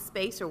office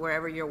space or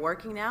wherever you're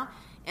working now,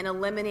 and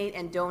eliminate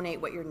and donate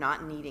what you're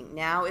not needing.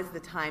 Now is the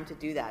time to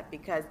do that,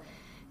 because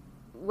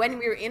when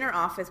we were in our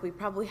office, we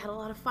probably had a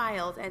lot of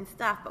files and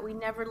stuff, but we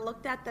never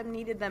looked at them,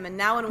 needed them. And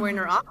now when we're in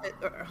our office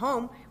or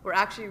home, we're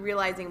actually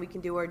realizing we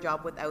can do our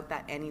job without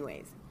that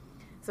anyways.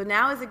 So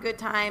now is a good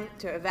time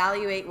to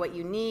evaluate what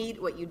you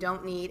need, what you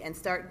don't need, and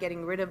start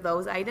getting rid of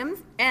those items.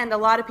 And a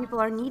lot of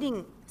people are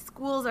needing,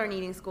 schools are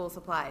needing school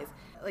supplies.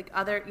 Like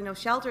other, you know,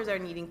 shelters are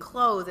needing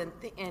clothes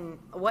and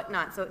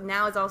whatnot. So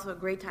now is also a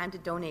great time to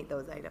donate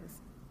those items.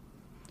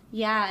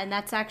 Yeah, and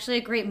that's actually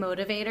a great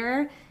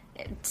motivator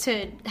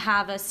to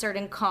have a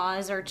certain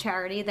cause or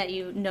charity that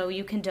you know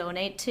you can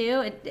donate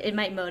to. It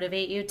might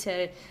motivate you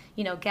to,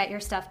 you know, get your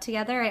stuff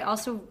together. I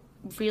also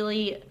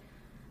really,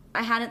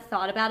 I hadn't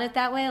thought about it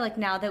that way. Like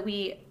now that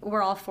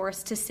we're all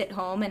forced to sit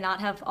home and not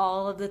have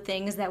all of the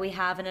things that we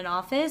have in an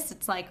office,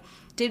 it's like,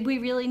 did we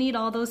really need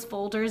all those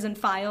folders and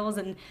files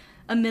and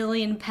a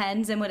million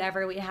pens and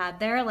whatever we had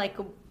there? Like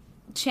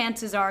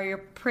chances are you're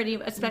pretty,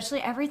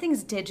 especially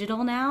everything's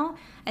digital now.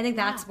 I think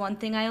that's one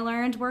thing I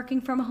learned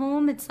working from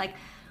home. It's like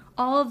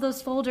all of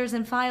those folders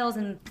and files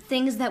and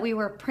things that we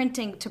were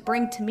printing to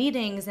bring to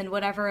meetings and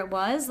whatever it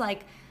was,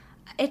 like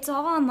it's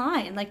all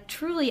online. Like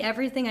truly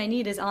everything I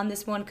need is on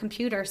this one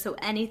computer. So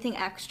anything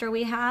extra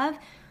we have,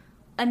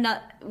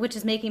 which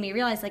is making me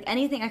realize like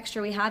anything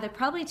extra we have, it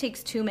probably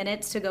takes 2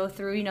 minutes to go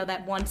through, you know,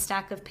 that one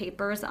stack of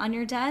papers on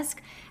your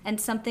desk.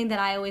 And something that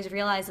I always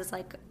realize is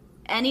like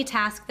any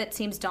task that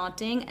seems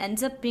daunting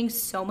ends up being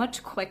so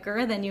much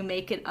quicker than you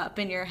make it up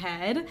in your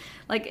head.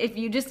 Like if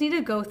you just need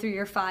to go through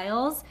your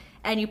files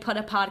and you put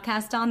a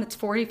podcast on that's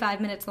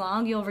 45 minutes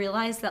long, you'll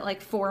realize that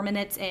like 4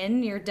 minutes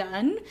in, you're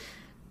done.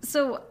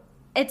 So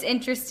it's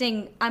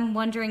interesting. I'm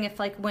wondering if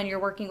like when you're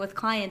working with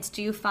clients,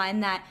 do you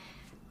find that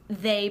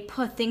they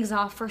put things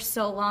off for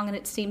so long and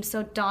it seems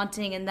so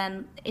daunting and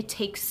then it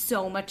takes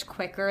so much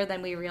quicker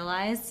than we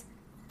realize?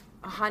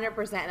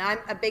 100%. I'm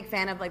a big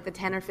fan of like the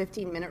 10 or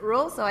 15 minute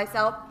rule. So I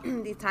sell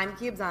these time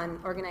cubes on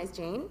Organized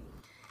Jane.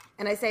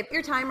 And I say, put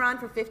your timer on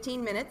for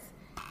 15 minutes.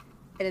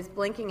 It is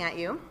blinking at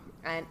you.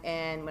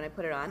 And when I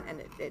put it on,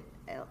 and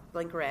it'll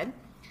blink red.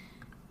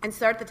 And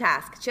start the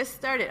task. Just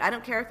start it. I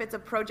don't care if it's a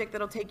project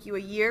that'll take you a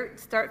year.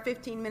 Start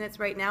 15 minutes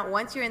right now.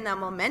 Once you're in that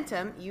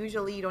momentum,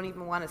 usually you don't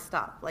even want to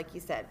stop, like you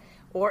said.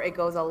 Or it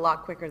goes a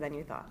lot quicker than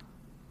you thought.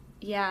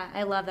 Yeah,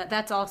 I love that.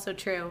 That's also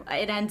true.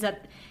 It ends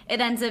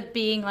up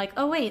being like,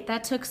 oh wait,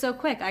 that took so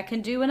quick. I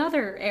can do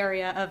another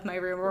area of my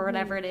room or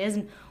whatever it is.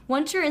 And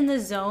once you're in the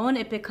zone,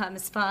 it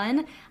becomes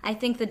fun. I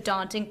think the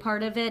daunting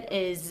part of it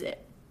is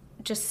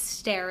just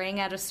staring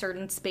at a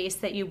certain space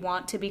that you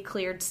want to be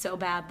cleared so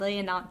badly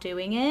and not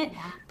doing it.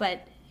 Yeah.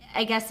 But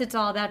I guess it's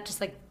all about just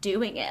like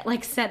doing it,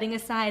 like setting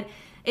aside.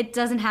 It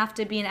doesn't have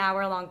to be an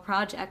hour-long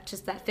project,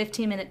 just that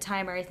 15-minute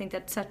timer. I think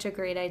that's such a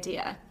great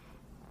idea.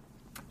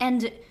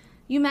 And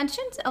you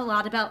mentioned a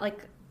lot about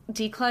like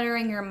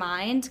decluttering your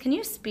mind. Can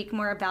you speak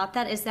more about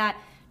that? Is that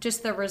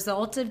just the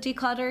result of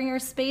decluttering your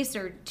space,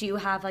 or do you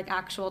have like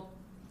actual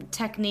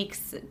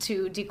techniques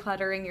to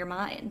decluttering your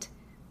mind?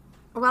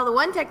 Well, the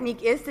one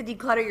technique is to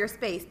declutter your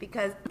space,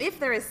 because if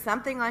there is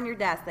something on your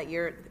desk that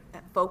you're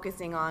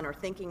focusing on or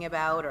thinking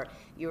about, or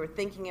you're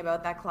thinking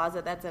about that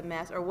closet that's a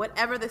mess, or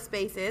whatever the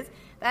space is,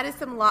 that is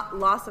some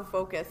loss of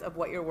focus of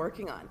what you're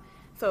working on.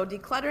 So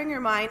decluttering your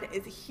mind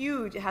is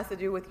huge. It has to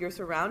do with your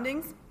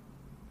surroundings.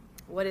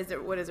 What is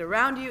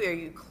around you? Are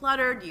you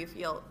cluttered? Do you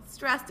feel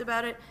stressed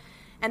about it?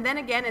 And then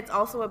again, it's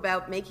also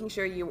about making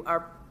sure you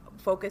are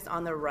focused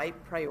on the right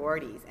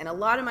priorities. And a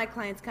lot of my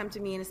clients come to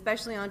me, and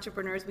especially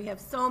entrepreneurs, we have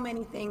so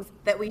many things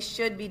that we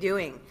should be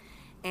doing,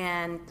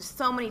 and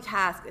so many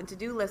tasks and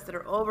to-do lists that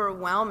are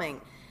overwhelming.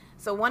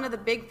 So one of the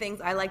big things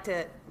I like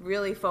to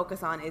really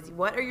focus on is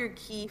what are your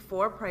key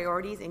 4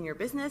 priorities in your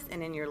business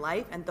and in your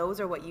life, and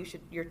those are what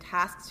your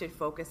tasks should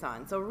focus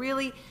on. So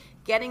really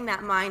getting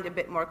that mind a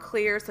bit more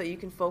clear so you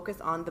can focus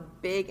on the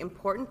big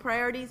important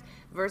priorities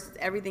versus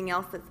everything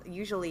else that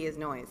usually is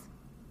noise.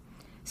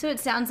 So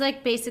it sounds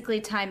like basically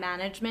time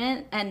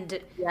management and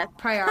yes.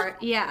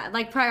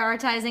 like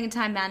prioritizing and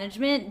time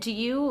management. Do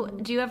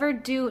you ever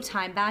do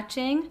time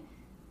batching?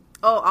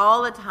 Oh,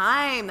 all the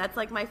time. That's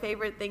like my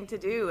favorite thing to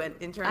do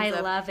in terms of... I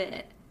love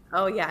it.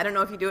 Oh, yeah. I don't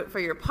know if you do it for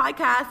your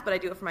podcast, but I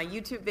do it for my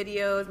YouTube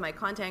videos, my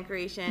content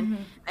creation.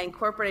 Mm-hmm. I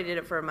incorporated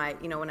it for my,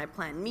 when I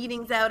plan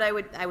meetings out,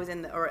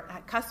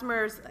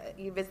 customers,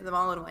 you visit them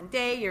all in one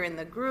day, you're in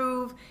the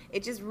groove.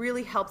 It just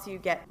really helps you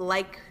get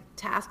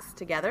tasks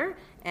together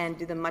and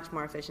do them much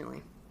more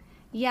efficiently.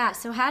 Yeah.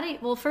 So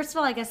first of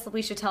all, I guess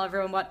we should tell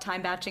everyone what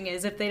time batching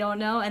is if they don't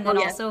know. And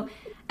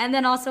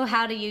then also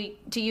how do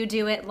you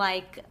do it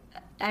like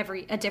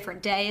a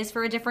different day is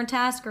for a different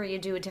task, or you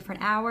do a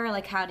different hour?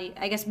 Like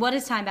what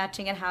is time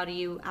batching and how do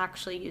you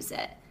actually use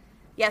it?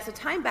 Yeah, so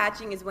time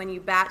batching is when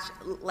you batch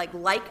like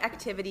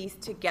activities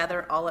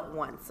together all at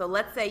once. So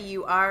let's say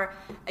you are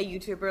a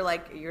YouTuber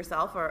like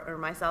yourself or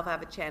myself,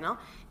 have a channel,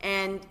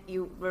 and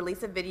you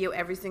release a video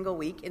every single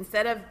week.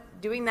 Instead of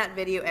doing that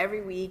video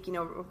every week,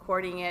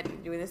 recording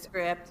it, doing the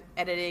script,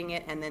 editing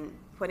it, and then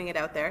putting it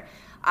out there,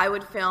 I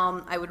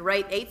would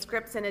write 8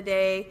 scripts in a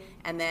day,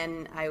 and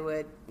then I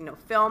would,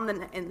 film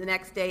in the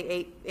next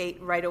day,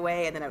 eight right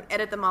away, and then I would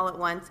edit them all at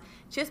once,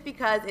 just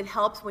because it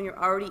helps when you're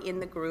already in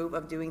the groove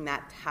of doing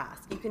that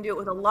task. You can do it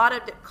with a lot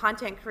of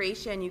content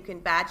creation. You can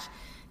batch,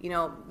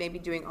 maybe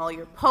doing all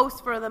your posts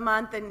for the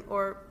month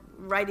or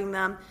writing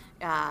them.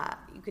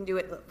 You can do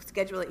it,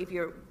 schedule it if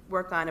you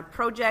work on a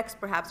project.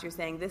 Perhaps you're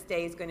saying this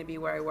day is going to be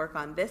where I work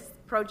on this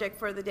project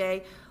for the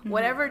day. Mm-hmm.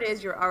 Whatever it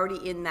is, you're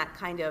already in that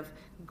kind of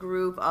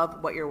groove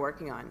of what you're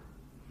working on.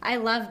 I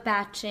love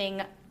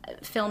batching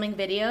filming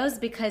videos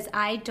because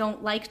I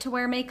don't like to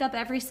wear makeup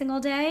every single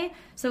day.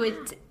 So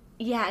it's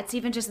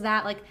even just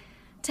that, like,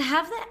 to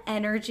have the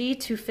energy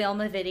to film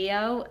a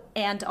video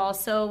and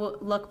also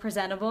look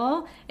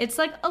presentable, it's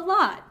like a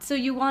lot. So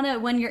you want to,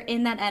 when you're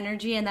in that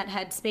energy and that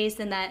headspace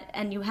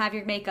and you have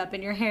your makeup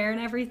and your hair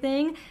and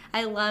everything,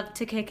 I love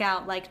to kick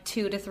out like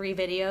 2 to 3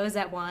 videos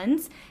at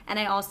once. And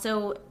I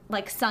also,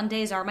 like,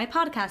 Sundays are my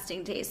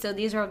podcasting days. So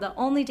these are the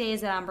only days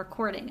that I'm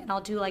recording, and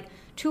I'll do like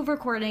 2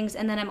 recordings,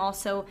 and then I'm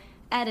also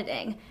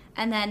editing.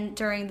 And then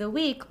during the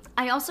week,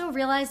 I also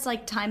realized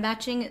like time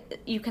batching,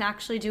 you can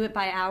actually do it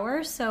by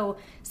hours. So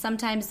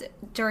sometimes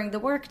during the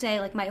workday,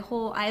 like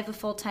I have a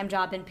full-time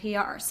job in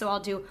PR. So I'll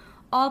do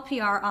all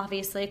PR,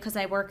 obviously, because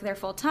I work there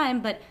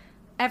full-time. But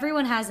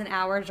everyone has an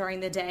hour during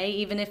the day,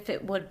 even if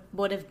it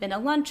would have been a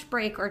lunch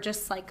break or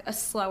just like a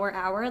slower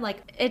hour.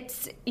 Like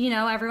it's,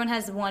 everyone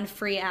has one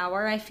free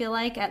hour, I feel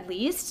like, at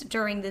least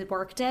during the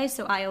workday.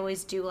 So I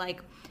always do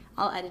like,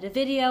 I'll edit a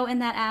video in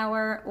that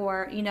hour,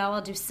 or,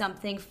 I'll do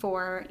something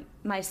for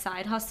my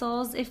side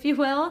hustles, if you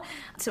will.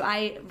 So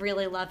I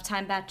really love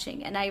time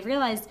batching. And I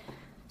realized,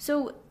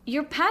 so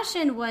your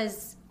passion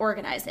was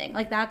organizing.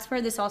 Like that's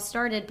where this all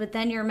started. But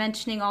then you're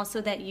mentioning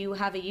also that you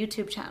have a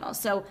YouTube channel.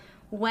 So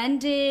when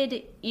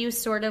did you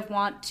sort of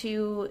want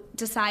to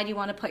decide you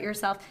want to put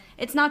yourself,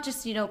 it's not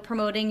just,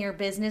 promoting your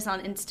business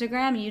on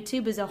Instagram.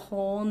 YouTube is a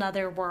whole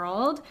nother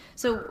world.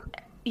 So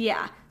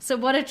yeah. So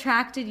what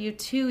attracted you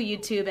to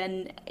YouTube,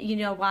 and,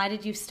 why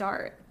did you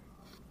start?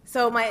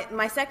 So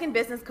my second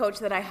business coach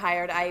that I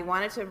hired, I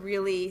wanted to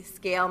really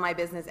scale my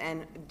business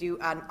and do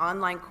an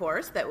online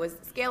course that was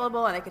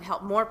scalable and I could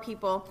help more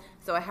people.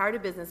 So I hired a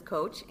business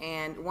coach,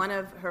 and one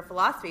of her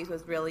philosophies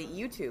was really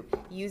YouTube,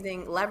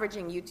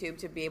 leveraging YouTube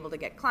to be able to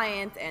get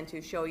clients and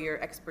to show your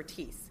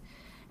expertise.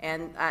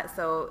 And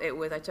so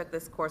I took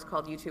this course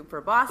called YouTube for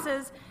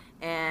Bosses,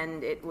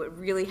 and it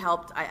really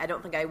helped. I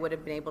don't think I would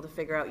have been able to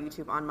figure out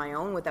YouTube on my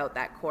own without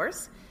that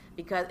course,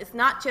 because it's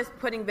not just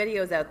putting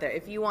videos out there.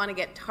 If you want to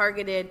get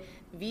targeted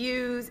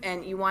views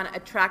and you want to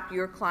attract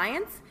your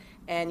clients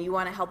and you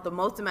want to help the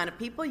most amount of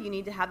people, you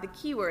need to have the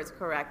keywords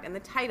correct and the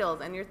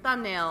titles and your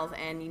thumbnails,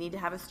 and you need to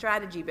have a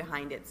strategy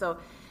behind it. So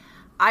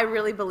I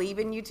really believe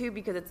in YouTube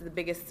because it's the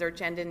biggest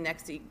search engine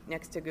next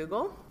to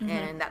Google,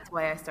 and that's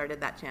why I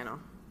started that channel.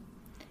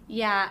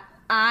 Yeah,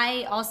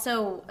 I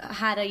also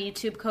had a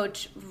YouTube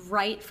coach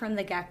right from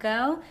the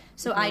get-go.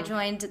 So I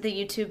joined the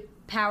YouTube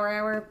Power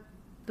Hour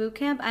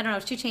Bootcamp. I don't know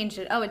if she changed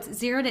it. Oh, it's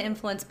Zero to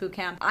Influence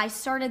Bootcamp. I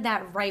started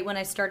that right when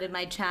I started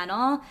my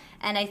channel.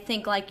 And I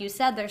think, like you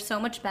said, there's so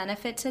much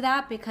benefit to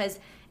that, because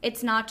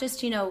it's not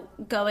just,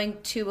 going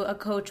to a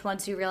coach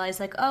once you realize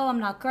like, oh, I'm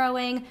not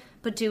growing,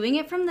 but doing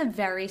it from the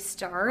very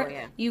start.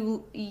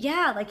 Oh,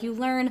 yeah. You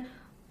learn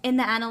in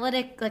the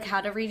analytic, like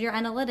how to read your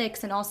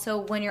analytics, and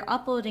also when you're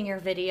uploading your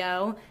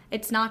video,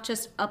 it's not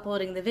just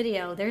uploading the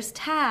video. There's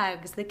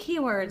tags, the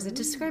keywords, the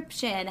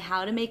description,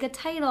 how to make a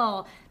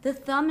title, the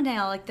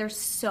thumbnail. Like there's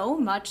so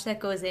much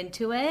that goes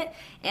into it.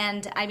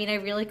 And I mean, I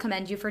really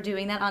commend you for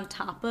doing that on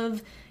top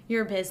of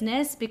your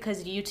business,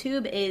 because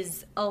YouTube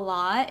is a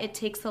lot. It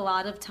takes a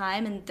lot of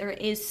time, and there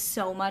is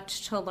so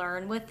much to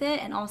learn with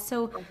it. And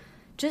also,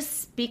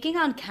 just speaking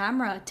on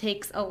camera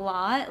takes a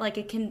lot. Like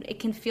it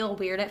can feel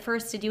weird at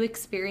first. Did you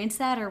experience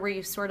that, or were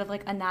you sort of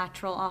like a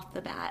natural off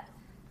the bat?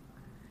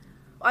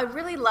 I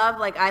really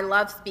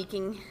love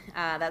speaking.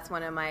 That's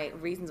one of my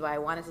reasons why I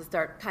wanted to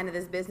start kind of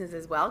this business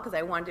as well, because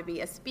I wanted to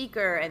be a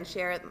speaker and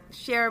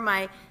share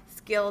my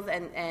skills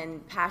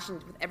and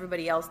passions with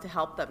everybody else to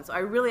help them. So I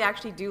really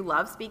actually do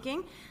love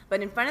speaking,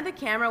 but in front of the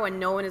camera when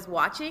no one is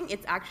watching,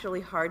 it's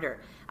actually harder.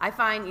 I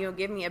find,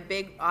 give me a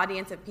big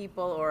audience of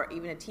people or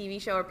even a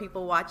TV show or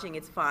people watching,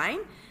 it's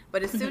fine.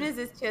 But as soon as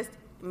it's just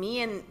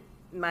me and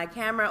my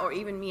camera or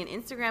even me in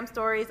Instagram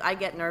stories, I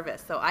get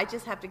nervous. So I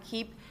just have to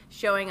keep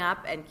showing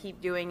up and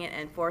keep doing it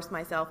and force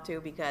myself to,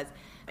 because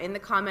in the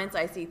comments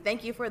I see,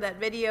 thank you for that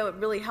video, it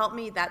really helped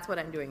me. That's what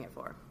I'm doing it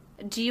for.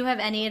 Do you have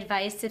any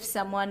advice if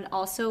someone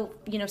also,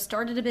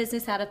 started a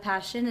business out of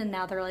passion and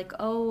now they're like,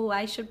 oh,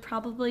 I should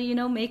probably,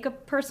 make a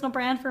personal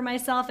brand for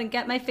myself and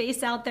get my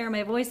face out there,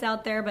 my voice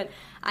out there, but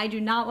I do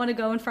not want to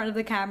go in front of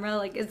the camera.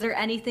 Like, is there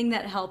anything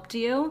that helped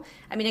you?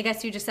 I mean, I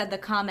guess you just said the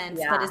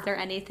comments, but is there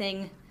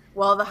anything?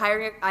 Well,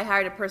 I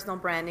hired a personal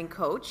branding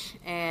coach,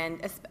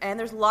 and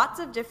there's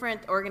lots of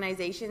different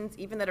organizations,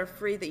 even that are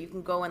free, that you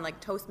can go in, like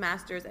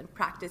Toastmasters, and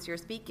practice your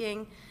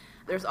speaking.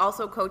 There's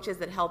also coaches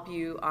that help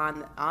you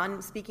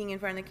on speaking in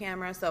front of the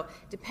camera. So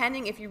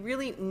depending, if you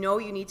really know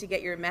you need to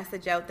get your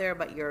message out there,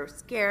 but you're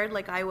scared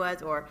like I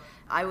was, or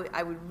I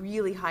would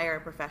really hire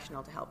a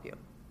professional to help you.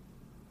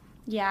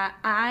 Yeah,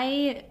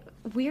 I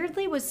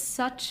weirdly was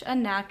such a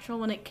natural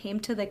when it came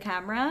to the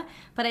camera,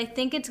 but I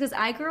think it's because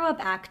I grew up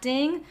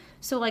acting.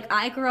 So like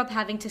I grew up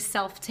having to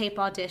self-tape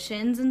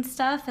auditions and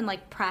stuff, and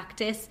like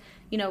practice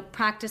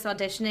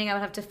auditioning. I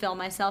would have to film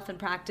myself and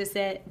practice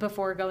it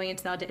before going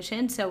into the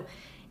audition. So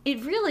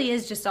it really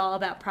is just all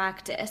about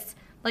practice.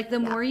 Like the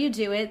more you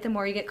do it, the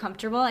more you get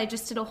comfortable. I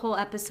just did a whole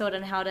episode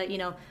on how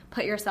to,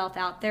 put yourself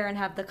out there and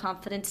have the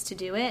confidence to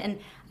do it. And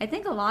I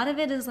think a lot of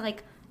it is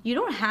like, you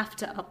don't have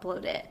to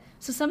upload it.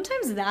 So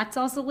sometimes that's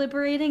also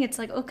liberating. It's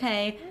like,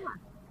 okay,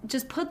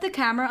 just put the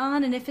camera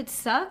on, and if it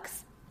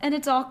sucks and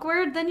it's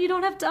awkward, then you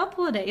don't have to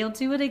upload it. You'll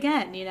do it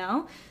again,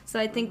 So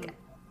I think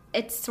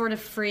it's sort of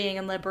freeing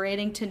and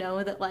liberating to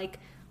know that, like,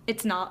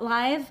 it's not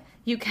live.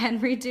 You can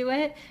redo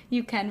it,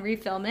 you can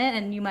refilm it,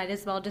 and you might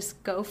as well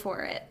just go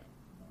for it.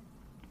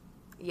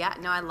 Yeah,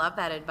 no, I love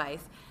that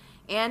advice.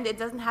 And it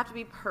doesn't have to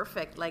be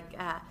perfect. Like,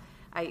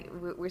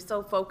 we're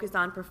so focused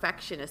on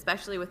perfection,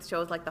 especially with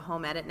shows like The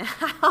Home Edit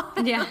now.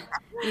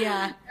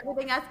 Yeah.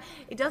 Everything else,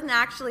 it doesn't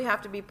actually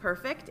have to be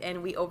perfect,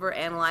 and we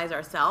overanalyze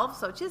ourselves.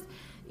 So just,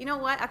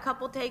 a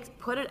couple takes,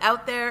 put it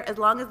out there. As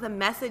long as the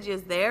message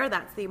is there,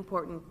 that's the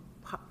important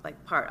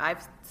part.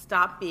 I've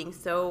stopped being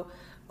so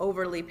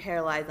overly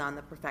paralyzed on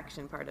the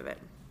perfection part of it.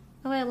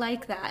 Oh, I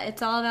like that.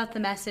 It's all about the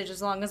message.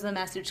 As long as the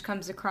message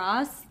comes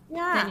across,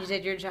 then you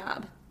did your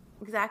job.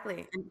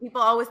 Exactly. And people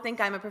always think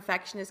I'm a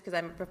perfectionist because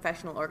I'm a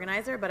professional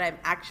organizer, but I'm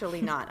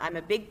actually not. I'm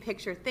a big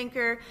picture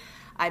thinker.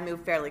 I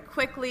move fairly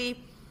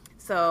quickly.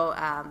 So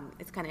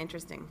it's kind of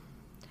interesting.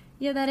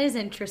 Yeah, that is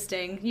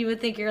interesting. You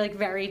would think you're like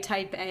very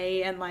type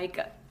A and like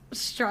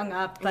strung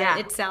up, but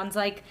it sounds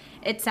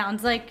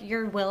like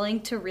you're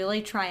willing to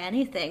really try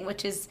anything,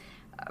 which is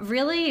a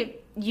really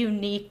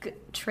unique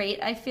trait,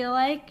 I feel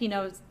like. You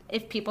know,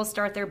 if people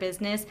start their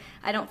business,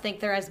 I don't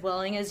think they're as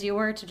willing as you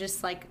were to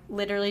just like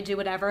literally do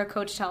whatever a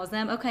coach tells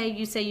them. Okay,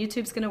 you say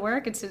YouTube's going to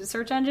work, it's a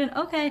search engine.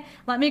 Okay,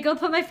 let me go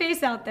put my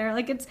face out there.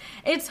 Like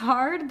it's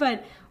hard,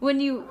 but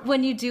when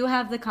you do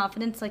have the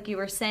confidence, like you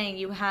were saying,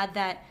 you had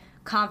that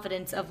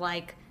confidence of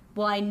like,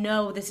 well, I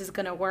know this is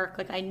going to work.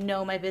 Like, I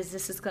know my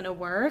business is going to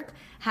work.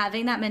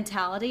 Having that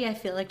mentality, I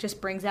feel like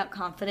just brings out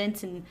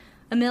confidence in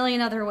a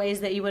million other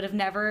ways that you would have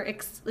never,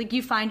 like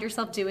you find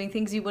yourself doing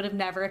things you would have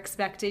never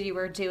expected you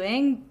were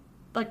doing.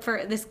 Like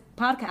for this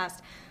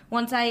podcast,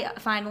 once I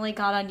finally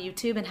got on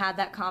YouTube and had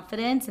that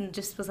confidence and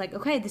just was like,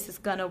 okay, this is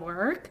going to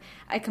work.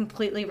 I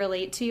completely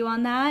relate to you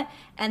on that.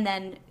 And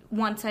then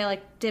once I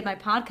like did my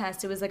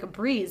podcast, it was like a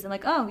breeze. I'm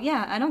like, oh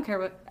yeah, I don't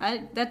care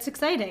that's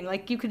exciting.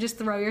 Like you could just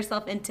throw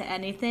yourself into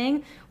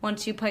anything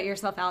once you put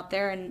yourself out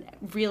there and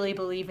really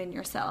believe in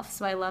yourself.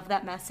 So I love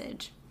that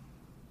message.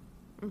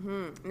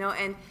 Mm-hmm. No,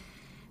 and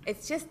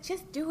it's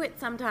just do it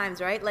sometimes,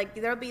 right? Like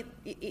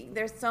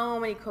there's so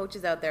many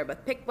coaches out there,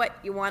 but pick what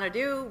you want to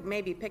do.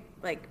 Maybe pick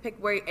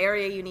where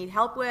area you need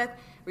help with,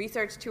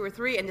 research 2 or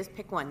 3 and just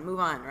pick one,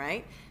 move on,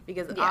 right?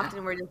 Because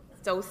often we're just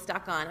so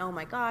stuck on, oh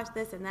my gosh,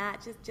 this and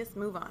that, just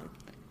move on.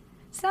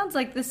 Sounds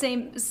like the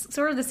same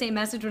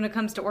message when it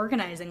comes to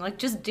organizing. Like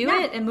just do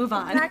it and move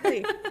on.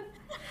 Exactly.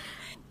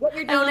 What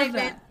you're doing,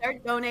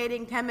 start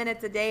donating 10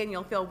 minutes a day and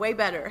you'll feel way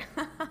better.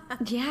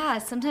 Yeah,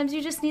 sometimes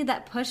you just need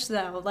that push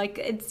though. Like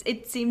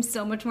it seems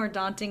so much more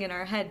daunting in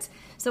our heads.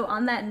 So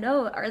on that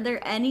note, are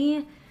there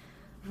any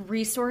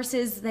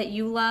resources that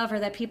you love or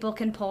that people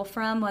can pull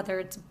from, whether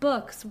it's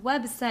books,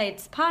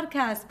 websites,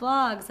 podcasts,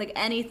 blogs, like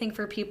anything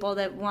for people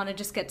that want to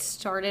just get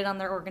started on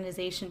their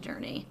organization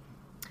journey?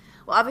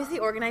 Well, obviously,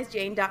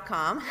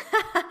 OrganizedJane.com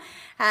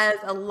has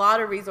a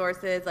lot of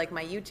resources. Like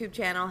my YouTube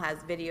channel has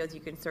videos. You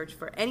can search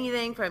for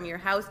anything from your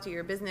house to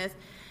your business.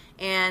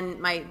 And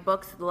my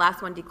books, the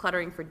last one,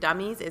 Decluttering for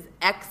Dummies, is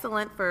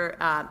excellent for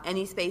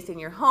any space in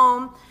your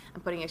home.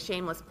 I'm putting a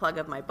shameless plug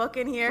of my book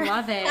in here.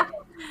 Love it.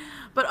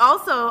 But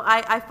also,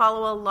 I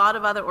follow a lot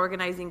of other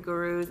organizing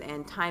gurus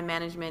and time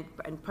management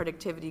and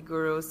productivity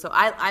gurus. So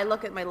I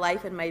look at my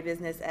life and my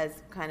business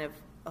as kind of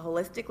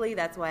holistically.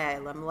 That's why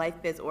I'm a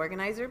Life Biz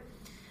Organizer.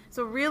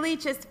 So really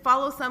just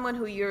follow someone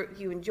who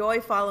you enjoy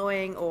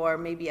following, or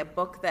maybe a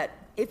book that,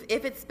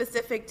 if it's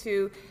specific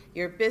to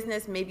your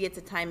business, maybe it's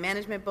a time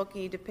management book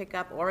you need to pick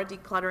up or a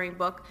decluttering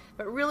book.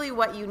 But really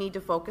what you need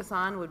to focus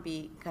on would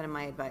be kind of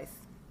my advice.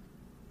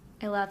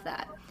 I love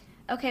that.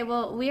 Okay,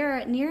 well, we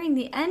are nearing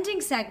the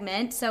ending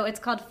segment, so it's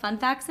called Fun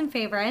Facts and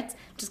Favorites.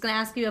 I'm just going to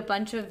ask you a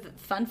bunch of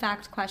fun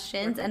fact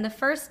questions. And the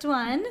first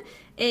one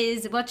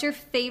is, what's your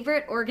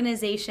favorite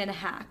organization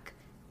hack?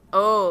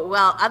 Oh,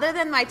 well, other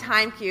than my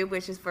time cube,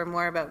 which is for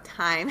more about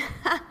time,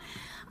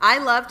 I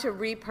love to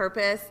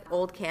repurpose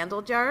old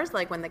candle jars.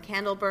 Like when the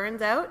candle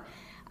burns out,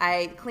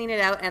 I clean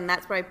it out, and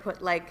that's where I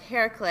put like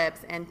hair clips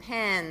and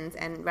pens,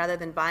 and rather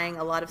than buying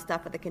a lot of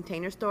stuff at the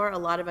Container Store, a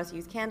lot of us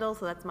use candles,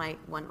 so that's my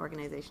one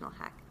organizational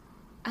hack.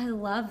 I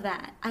love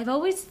that. I've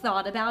always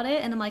thought about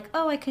it, and I'm like,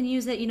 oh, I can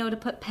use it, to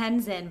put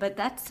pens in, but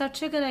that's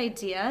such a good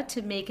idea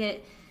to make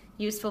it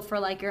useful for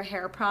like your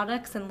hair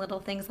products and little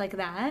things like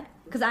that.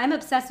 Because I'm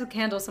obsessed with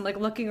candles, so I'm like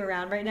looking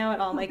around right now at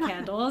all my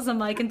candles. I'm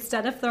like,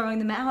 instead of throwing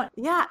them out.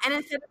 Yeah, and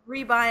instead of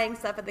rebuying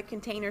stuff at the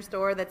Container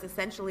Store, that's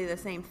essentially the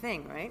same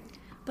thing, right?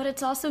 But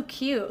it's also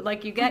cute.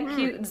 Like you get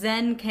cute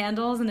Zen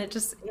candles, and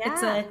it's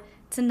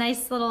a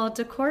nice little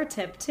decor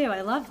tip too.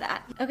 I love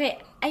that. Okay,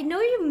 I know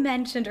you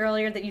mentioned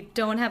earlier that you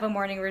don't have a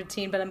morning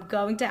routine, but I'm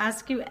going to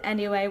ask you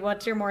anyway,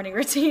 what's your morning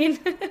routine?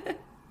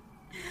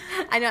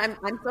 I know,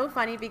 I'm so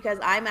funny because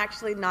I'm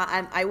actually not,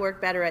 I work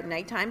better at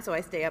nighttime, so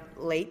I stay up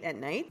late at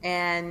night,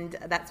 and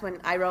that's when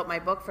I wrote my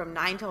book from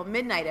 9 till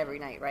midnight every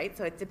night, right?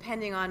 So it's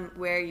depending on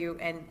where you,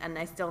 and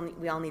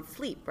we all need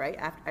sleep, right?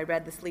 I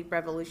read The Sleep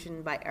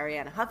Revolution by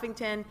Arianna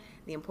Huffington,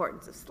 the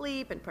importance of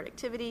sleep and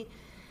productivity.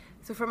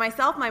 So for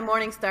myself, my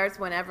morning starts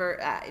whenever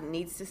it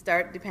needs to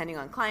start, depending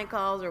on client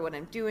calls or what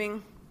I'm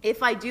doing.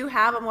 If I do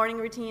have a morning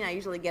routine, I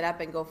usually get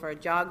up and go for a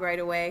jog right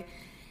away.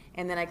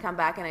 And then I come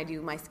back and I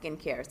do my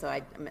skincare. So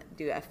I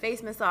do a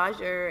face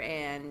massager,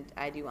 and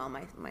I do all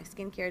my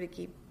skincare to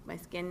keep my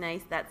skin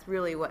nice. That's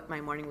really what my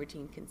morning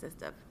routine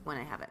consists of when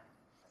I have it.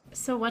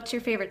 So what's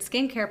your favorite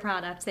skincare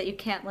product that you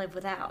can't live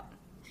without?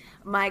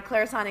 My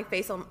Clarisonic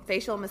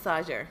facial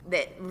massager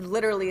that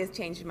literally has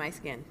changed my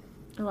skin.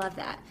 I love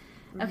that.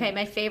 Mm-hmm. Okay,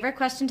 my favorite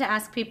question to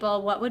ask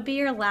people, what would be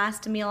your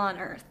last meal on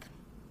earth?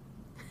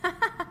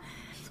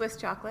 Swiss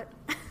chocolate.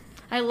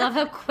 I love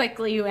how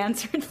quickly you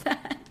answered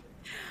that.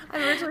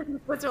 I'm originally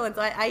from Switzerland,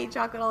 so I eat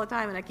chocolate all the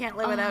time, and I can't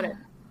live without it.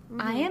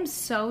 I am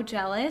so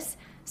jealous.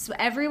 So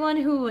everyone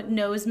who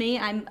knows me,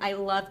 I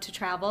love to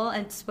travel,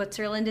 and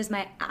Switzerland is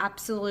my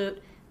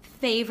absolute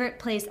favorite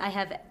place I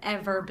have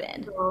ever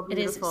been. So it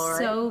is right?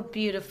 so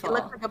beautiful. It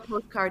looks like a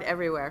postcard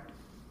everywhere.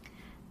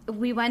 I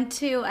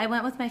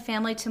went with my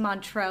family to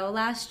Montreux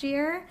last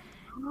year,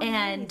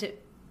 and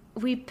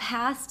we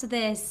passed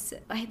this,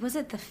 was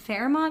it the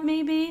Fairmont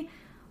maybe?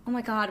 Oh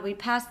my God, we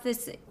passed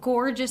this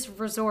gorgeous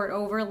resort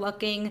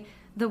overlooking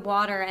the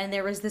water, and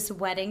there was this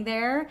wedding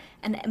there,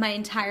 and my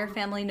entire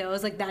family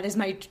knows, like, that is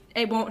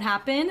it won't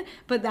happen,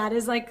 but that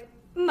is like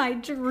my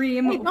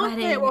dream Don't wedding.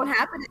 say it won't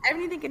happen.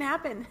 Anything can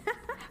happen.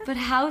 But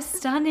how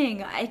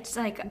stunning. It's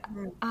like,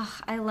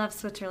 I love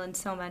Switzerland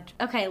so much.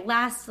 Okay,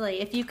 lastly,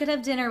 if you could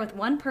have dinner with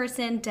one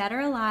person, dead or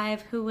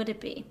alive, who would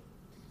it be?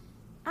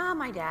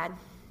 My dad.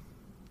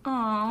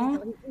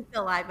 Aww. He's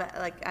still alive, but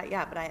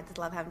but I just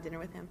love having dinner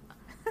with him.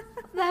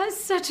 That was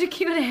such a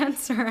cute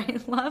answer. I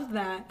love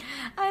that.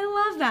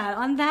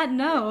 On that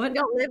note. I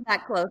don't live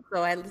that close,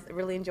 so I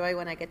really enjoy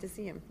when I get to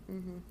see him.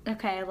 Mm-hmm.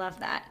 Okay, I love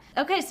that.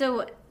 Okay,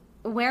 so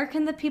where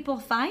can the people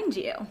find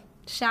you?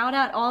 Shout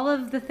out all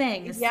of the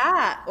things.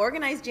 Yeah,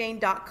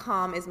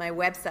 organizedjane.com is my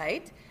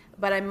website,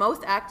 but I'm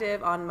most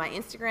active on my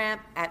Instagram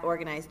at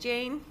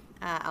organizedjane.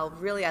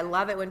 I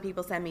love it when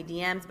people send me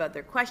DMs about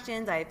their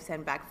questions. I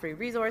send back free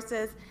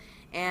resources.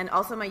 And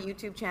also my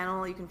YouTube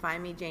channel, you can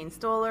find me, Jane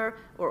Stoller,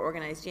 or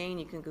Organized Jane.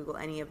 You can Google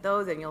any of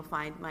those and you'll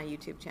find my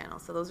YouTube channel.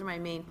 So those are my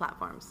main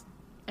platforms.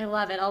 I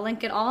love it. I'll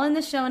link it all in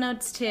the show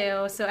notes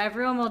too, so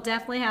everyone will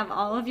definitely have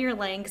all of your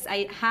links.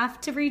 I have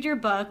to read your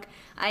book.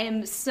 I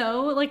am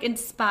so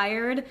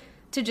inspired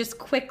to just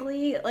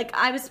quickly,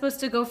 I was supposed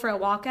to go for a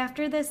walk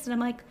after this, and I'm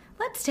like,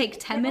 let's take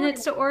 10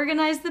 minutes to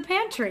organize the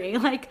pantry.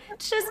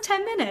 It's just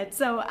 10 minutes.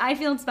 So I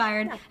feel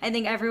inspired. Yeah. I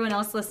think everyone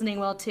else listening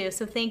will too.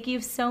 So thank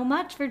you so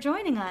much for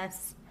joining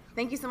us.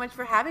 Thank you so much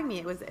for having me.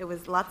 It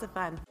was lots of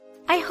fun.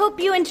 I hope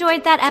you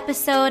enjoyed that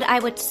episode. I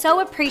would so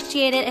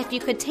appreciate it if you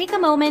could take a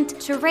moment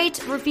to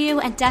rate,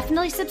 review, and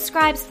definitely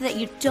subscribe so that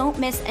you don't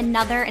miss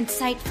another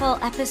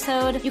insightful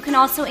episode. You can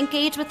also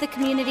engage with the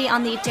community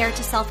on the Dare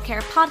to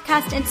Self-Care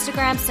podcast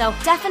Instagram, so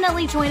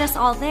definitely join us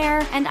all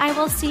there, and I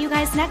will see you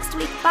guys next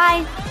week.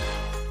 Bye!